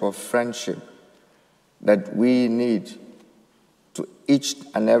companionship of friendship that we need to each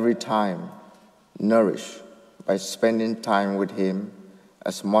and every time nourish by spending time with Him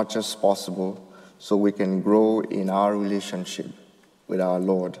as much as possible so we can grow in our relationship with our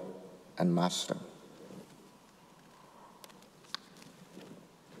Lord and Master.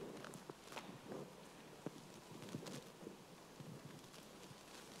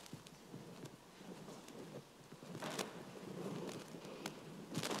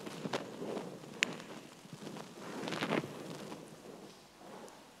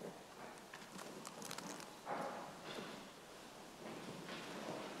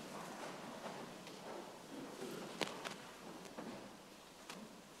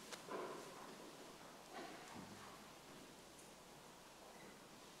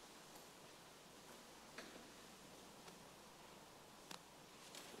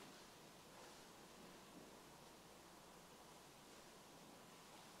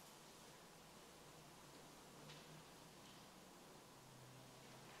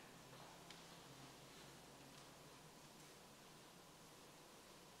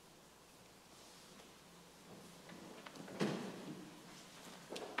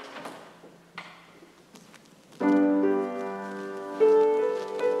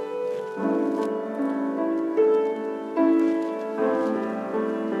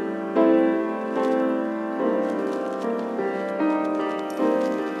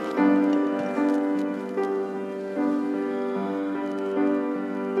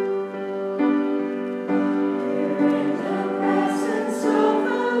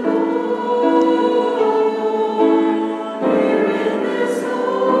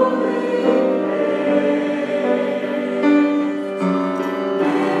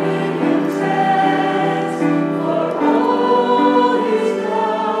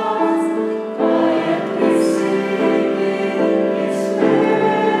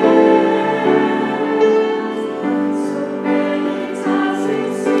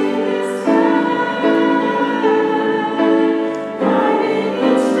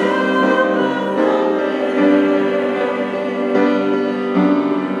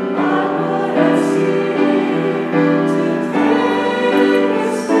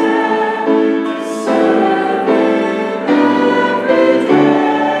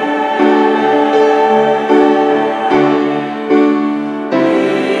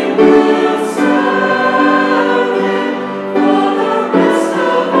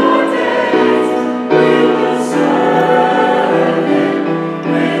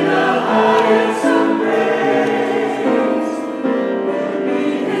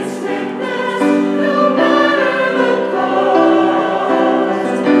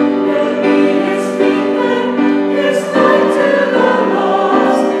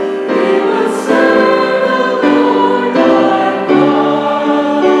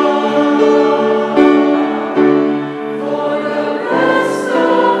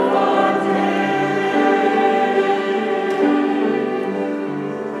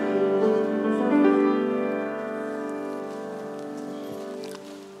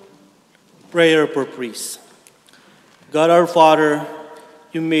 Prayer for priests. God our Father,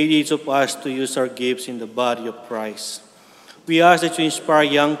 you made each of us to use our gifts in the body of Christ. We ask that you inspire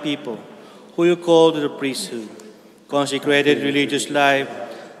young people who you call to the priesthood, consecrated religious life,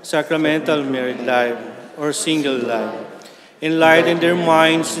 sacramental married life, or single life. Enlighten their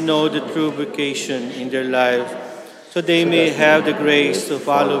minds to know the true vocation in their lives, so they may have the grace to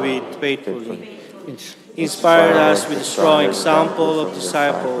follow it faithfully. Inspire us with a strong example of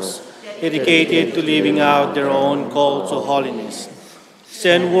disciples dedicated to living out their own call to holiness.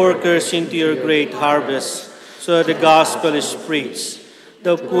 Send workers into your great harvest so that the gospel is preached,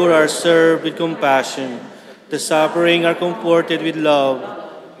 the poor are served with compassion, the suffering are comforted with love,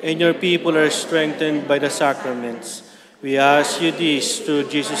 and your people are strengthened by the sacraments. We ask you this through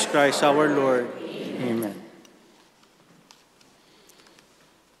Jesus Christ our Lord. Amen.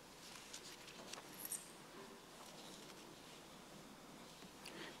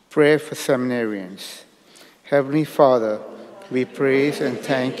 Prayer for seminarians. Heavenly Father, we praise and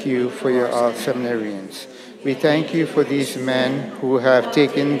thank you for our seminarians. We thank you for these men who have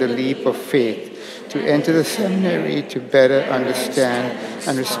taken the leap of faith to enter the seminary to better understand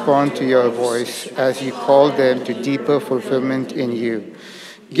and respond to your voice as you call them to deeper fulfillment in you.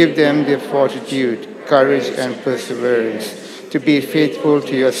 Give them the fortitude, courage, and perseverance to be faithful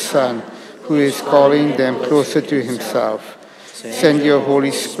to your Son, who is calling them closer to himself. Send your Holy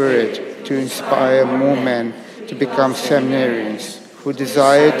Spirit to inspire more men to become seminarians who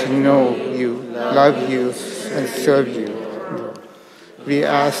desire to know you, love you, and serve you. We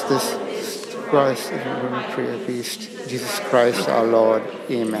ask this through Christ, and we pray at least, Jesus Christ our Lord.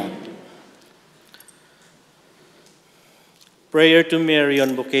 Amen. Prayer to Mary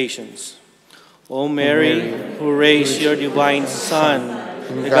on vocations. O Mary, who raised your divine Son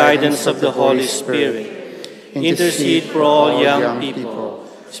in the guidance of the Holy Spirit, intercede for all young people,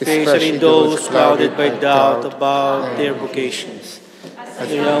 especially those clouded by doubt about their vocations. As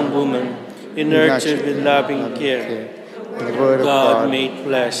a young woman, you nurtured with loving care the Word of God made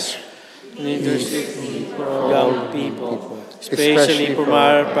flesh, and intercede for all young people, especially from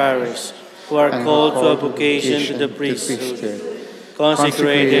our parish, who are called to a vocation to the priesthood,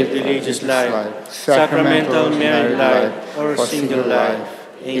 consecrated religious life, sacramental married life, or single life.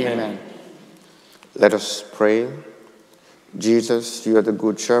 Amen. Let us pray. Jesus, you are the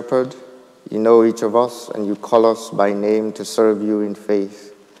Good Shepherd. You know each of us, and you call us by name to serve you in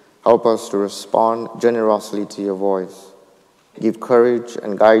faith. Help us to respond generously to your voice. Give courage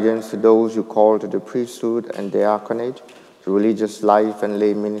and guidance to those you call to the priesthood and diaconate, to religious life and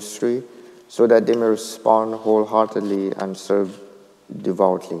lay ministry, so that they may respond wholeheartedly and serve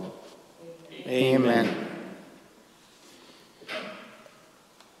devoutly. Amen.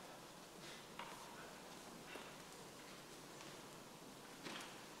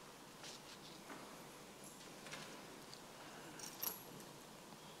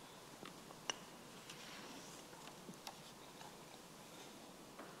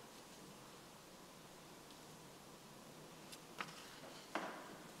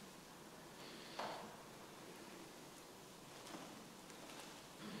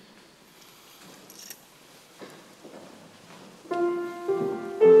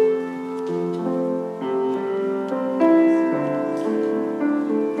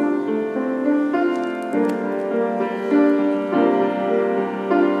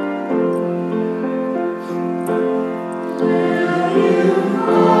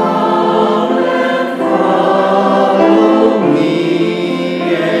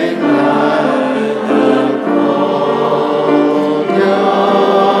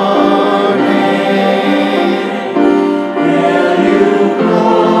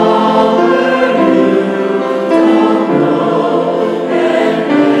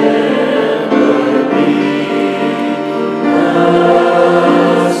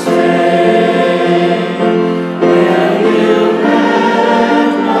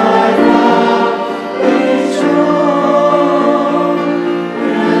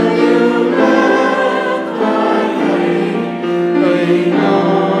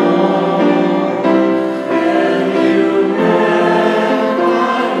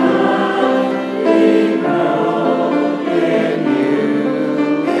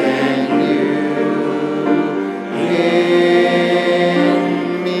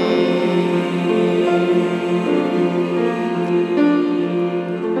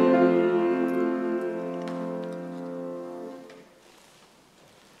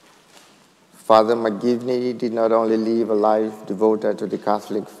 Father McGivney did not only live a life devoted to the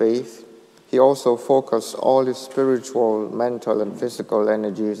Catholic faith, he also focused all his spiritual, mental, and physical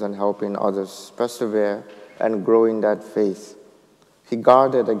energies on helping others persevere and grow in that faith. He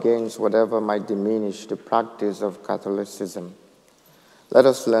guarded against whatever might diminish the practice of Catholicism. Let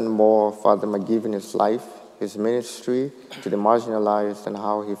us learn more of Father McGivney's life, his ministry to the marginalized, and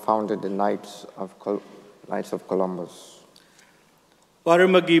how he founded the Knights of Columbus. Father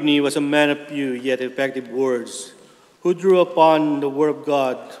McGivney was a man of few yet effective words who drew upon the Word of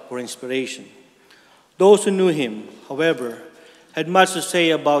God for inspiration. Those who knew him, however, had much to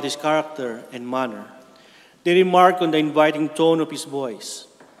say about his character and manner. They remarked on the inviting tone of his voice,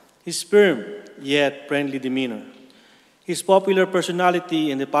 his firm yet friendly demeanor, his popular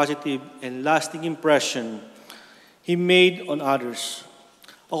personality, and the positive and lasting impression he made on others.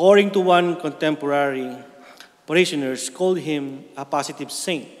 According to one contemporary, parishioners called him a positive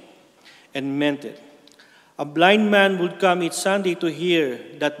saint, and meant it. A blind man would come each Sunday to hear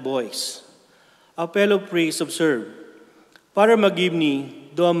that voice. A fellow priest observed, Father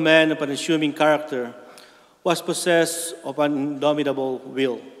McGivney, though a man of an assuming character, was possessed of an indomitable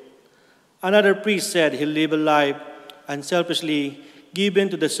will. Another priest said he lived a life unselfishly given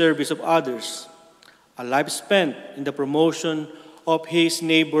to the service of others, a life spent in the promotion of his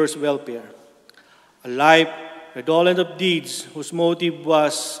neighbor's welfare, a life redolent of deeds whose motive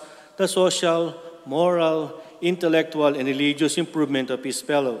was the social, moral, intellectual, and religious improvement of his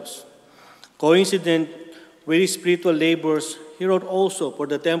fellows. Coincident with his spiritual labors, he wrote also for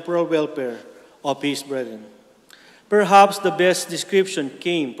the temporal welfare of his brethren. Perhaps the best description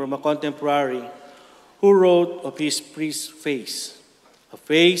came from a contemporary who wrote of his priest's face, a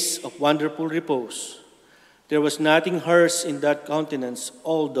face of wonderful repose. There was nothing harsh in that countenance,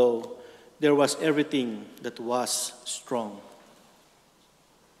 although there was everything that was strong.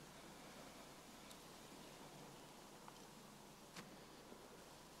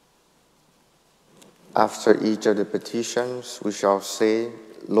 After each of the petitions, we shall say,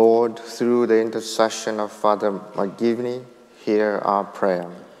 Lord, through the intercession of Father McGivney, hear our prayer.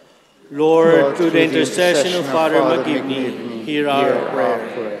 Lord, through the intercession of Father McGivney, hear our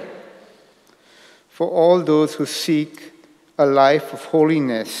prayer. For all those who seek a life of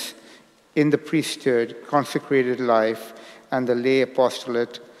holiness in the priesthood, consecrated life, and the lay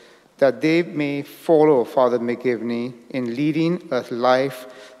apostolate, that they may follow Father McGivney in leading a life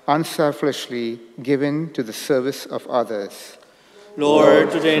unselfishly given to the service of others.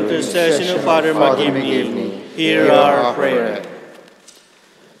 Lord, through the intercession of Father McGivney, hear our prayer.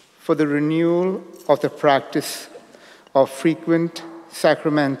 For the renewal of the practice of frequent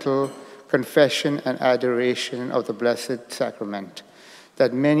sacramental confession and adoration of the Blessed Sacrament,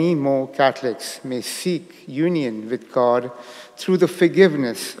 that many more Catholics may seek union with God through the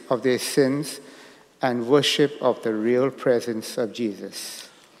forgiveness of their sins and worship of the real presence of Jesus.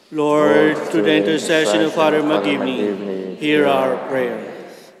 Lord, through the intercession of Father McGivney, hear our prayer.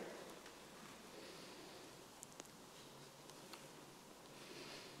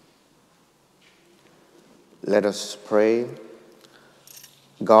 Let us pray.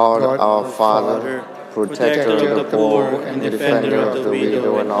 God, our Father, protector of the poor and defender of the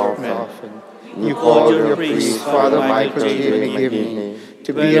widow and orphan, you called your priest, Father Michael J. McGivney,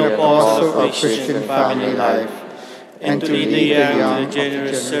 to be an apostle of Christian family life, and to lead the young to the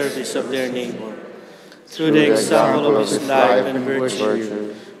generous service of their neighbor. Through the example of his life and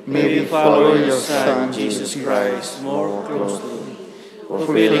virtue, may we follow your Son, Jesus Christ, more closely,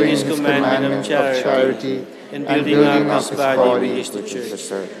 fulfilling his commandment of charity and building up his body, which is the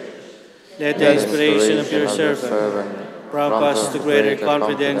church. Let the inspiration of your servant prompt us to greater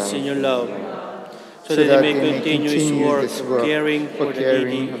confidence in your love, so that he may continue his work of caring for the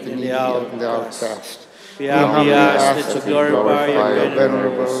needy and the outcast. We humbly ask that you glorify your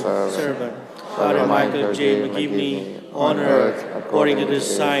venerable servant, Father Michael J. McGivney, on earth, according to the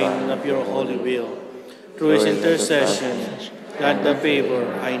sign of your holy will. Through his intercession, grant the favor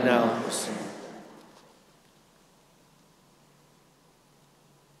I now seek.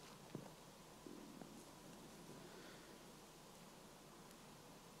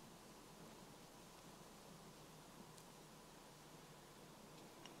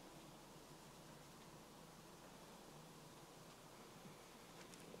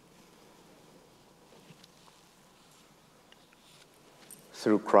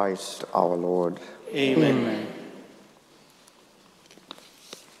 Through Christ our Lord. Amen. Amen.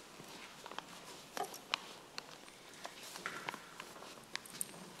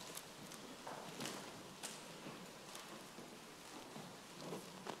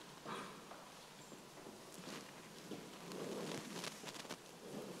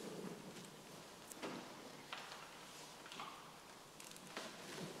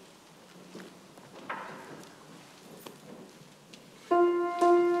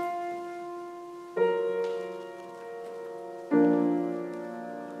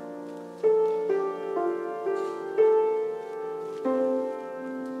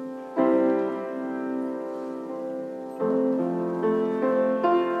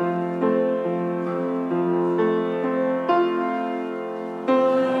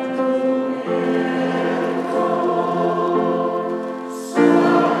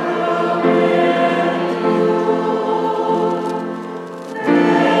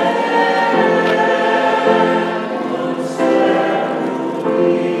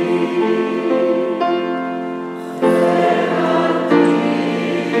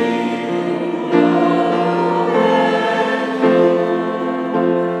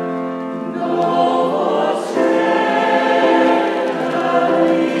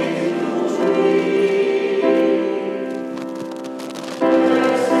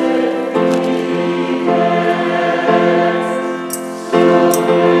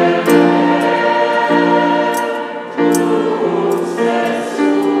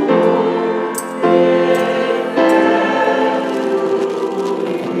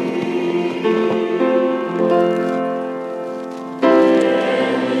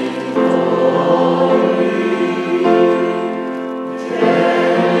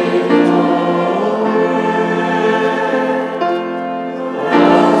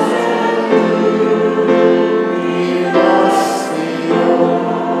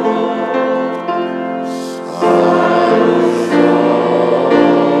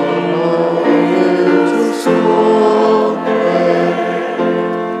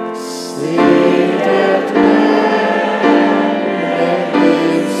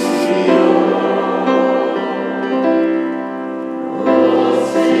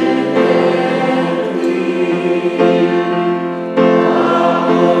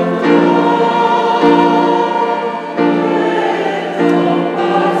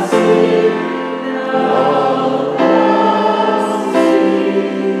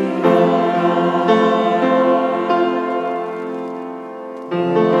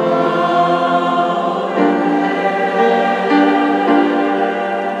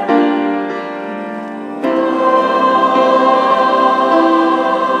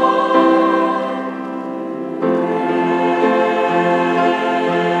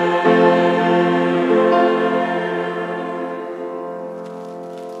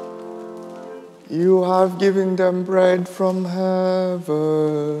 giving them bread from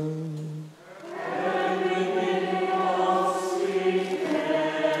heaven.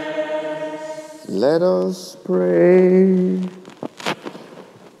 Let us pray.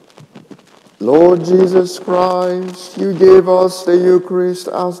 Lord Jesus Christ, you gave us the Eucharist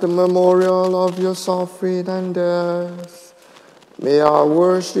as the memorial of your suffering and death. May our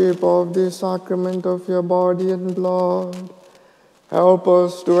worship of the sacrament of your body and blood help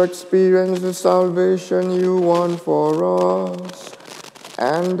us to experience the salvation you won for us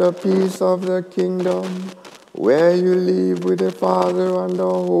and the peace of the kingdom where you live with the Father and the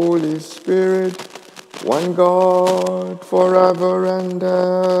Holy Spirit, one God, forever and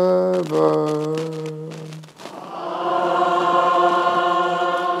ever.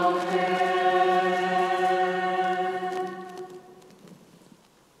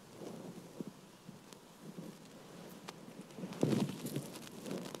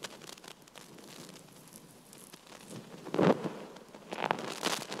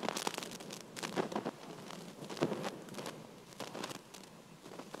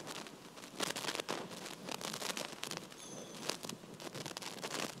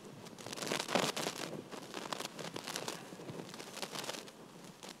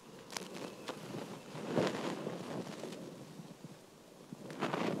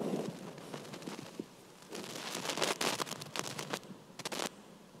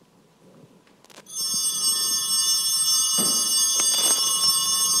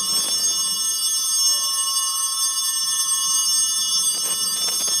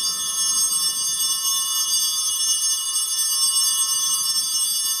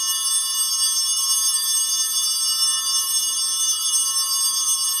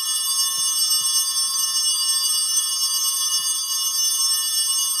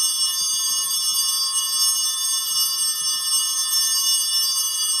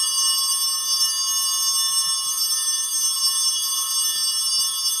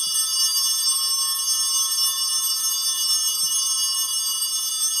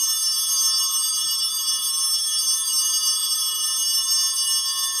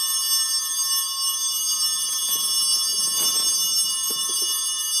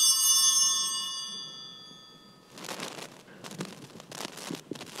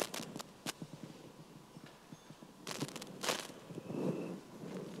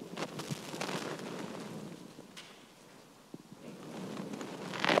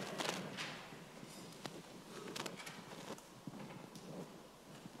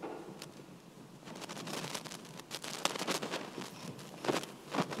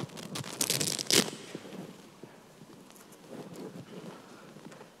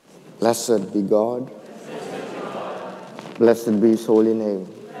 Blessed be God. Blessed be his holy name.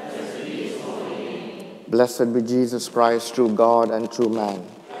 Blessed be Jesus Christ, true God and true man.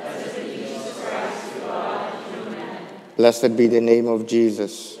 Blessed be the name of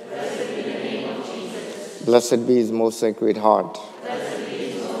Jesus. Blessed be his most sacred heart.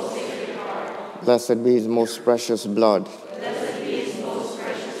 Blessed be his most precious blood.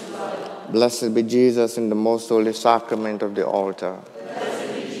 Blessed be Jesus in the most holy sacrament of the altar.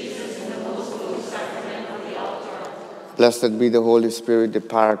 Blessed be the Holy Spirit, the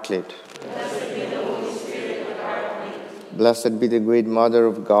Paraclete. Blessed be the great Mother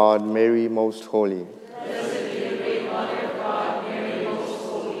of God, Mary most holy.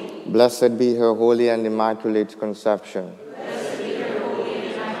 Blessed be her holy and immaculate conception.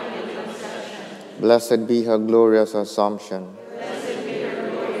 Blessed be her glorious assumption.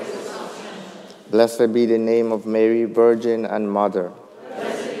 Blessed be the name of Mary, Virgin and Mother.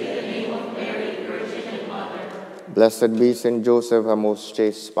 Blessed be Saint Joseph, her most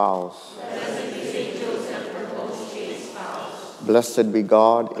chaste spouse. Blessed be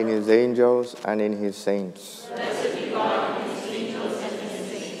God in his angels and in his saints.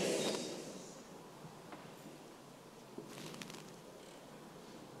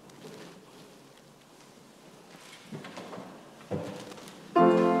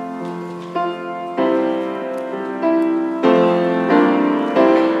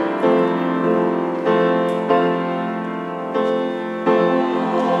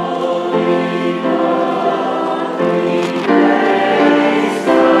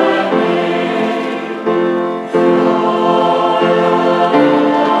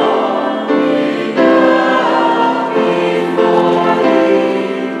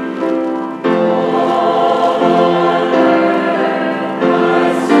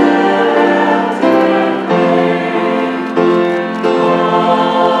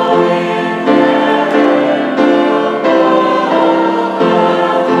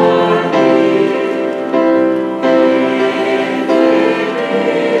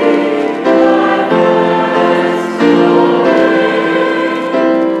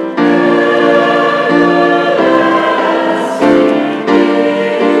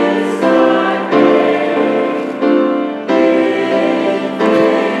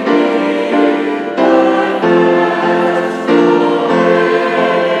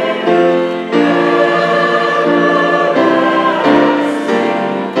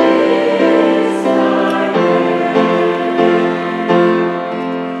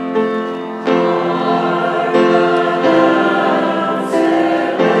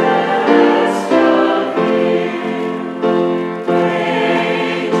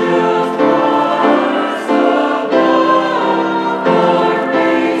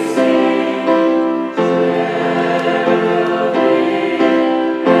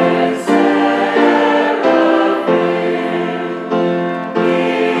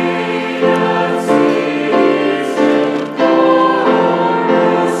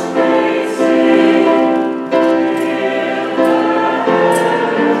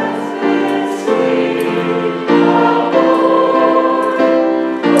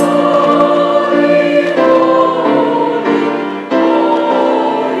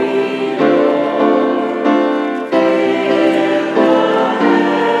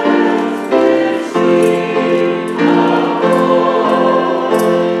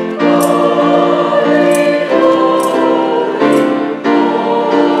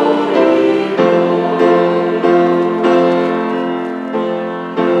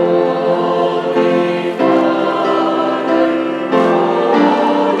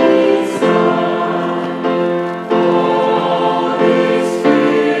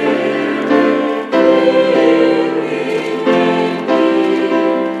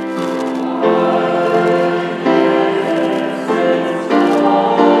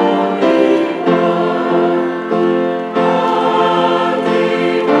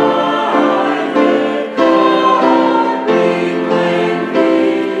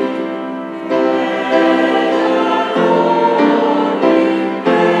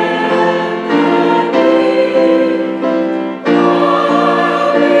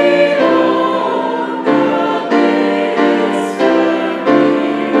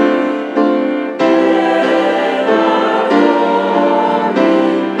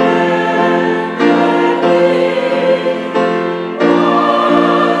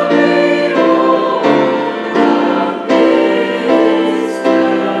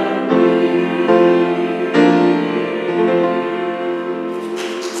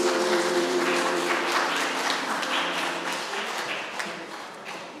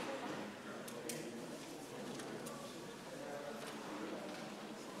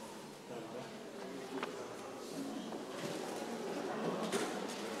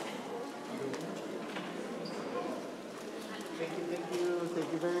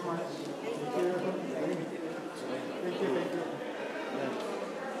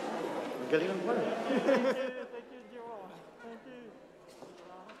 Galing ng choir.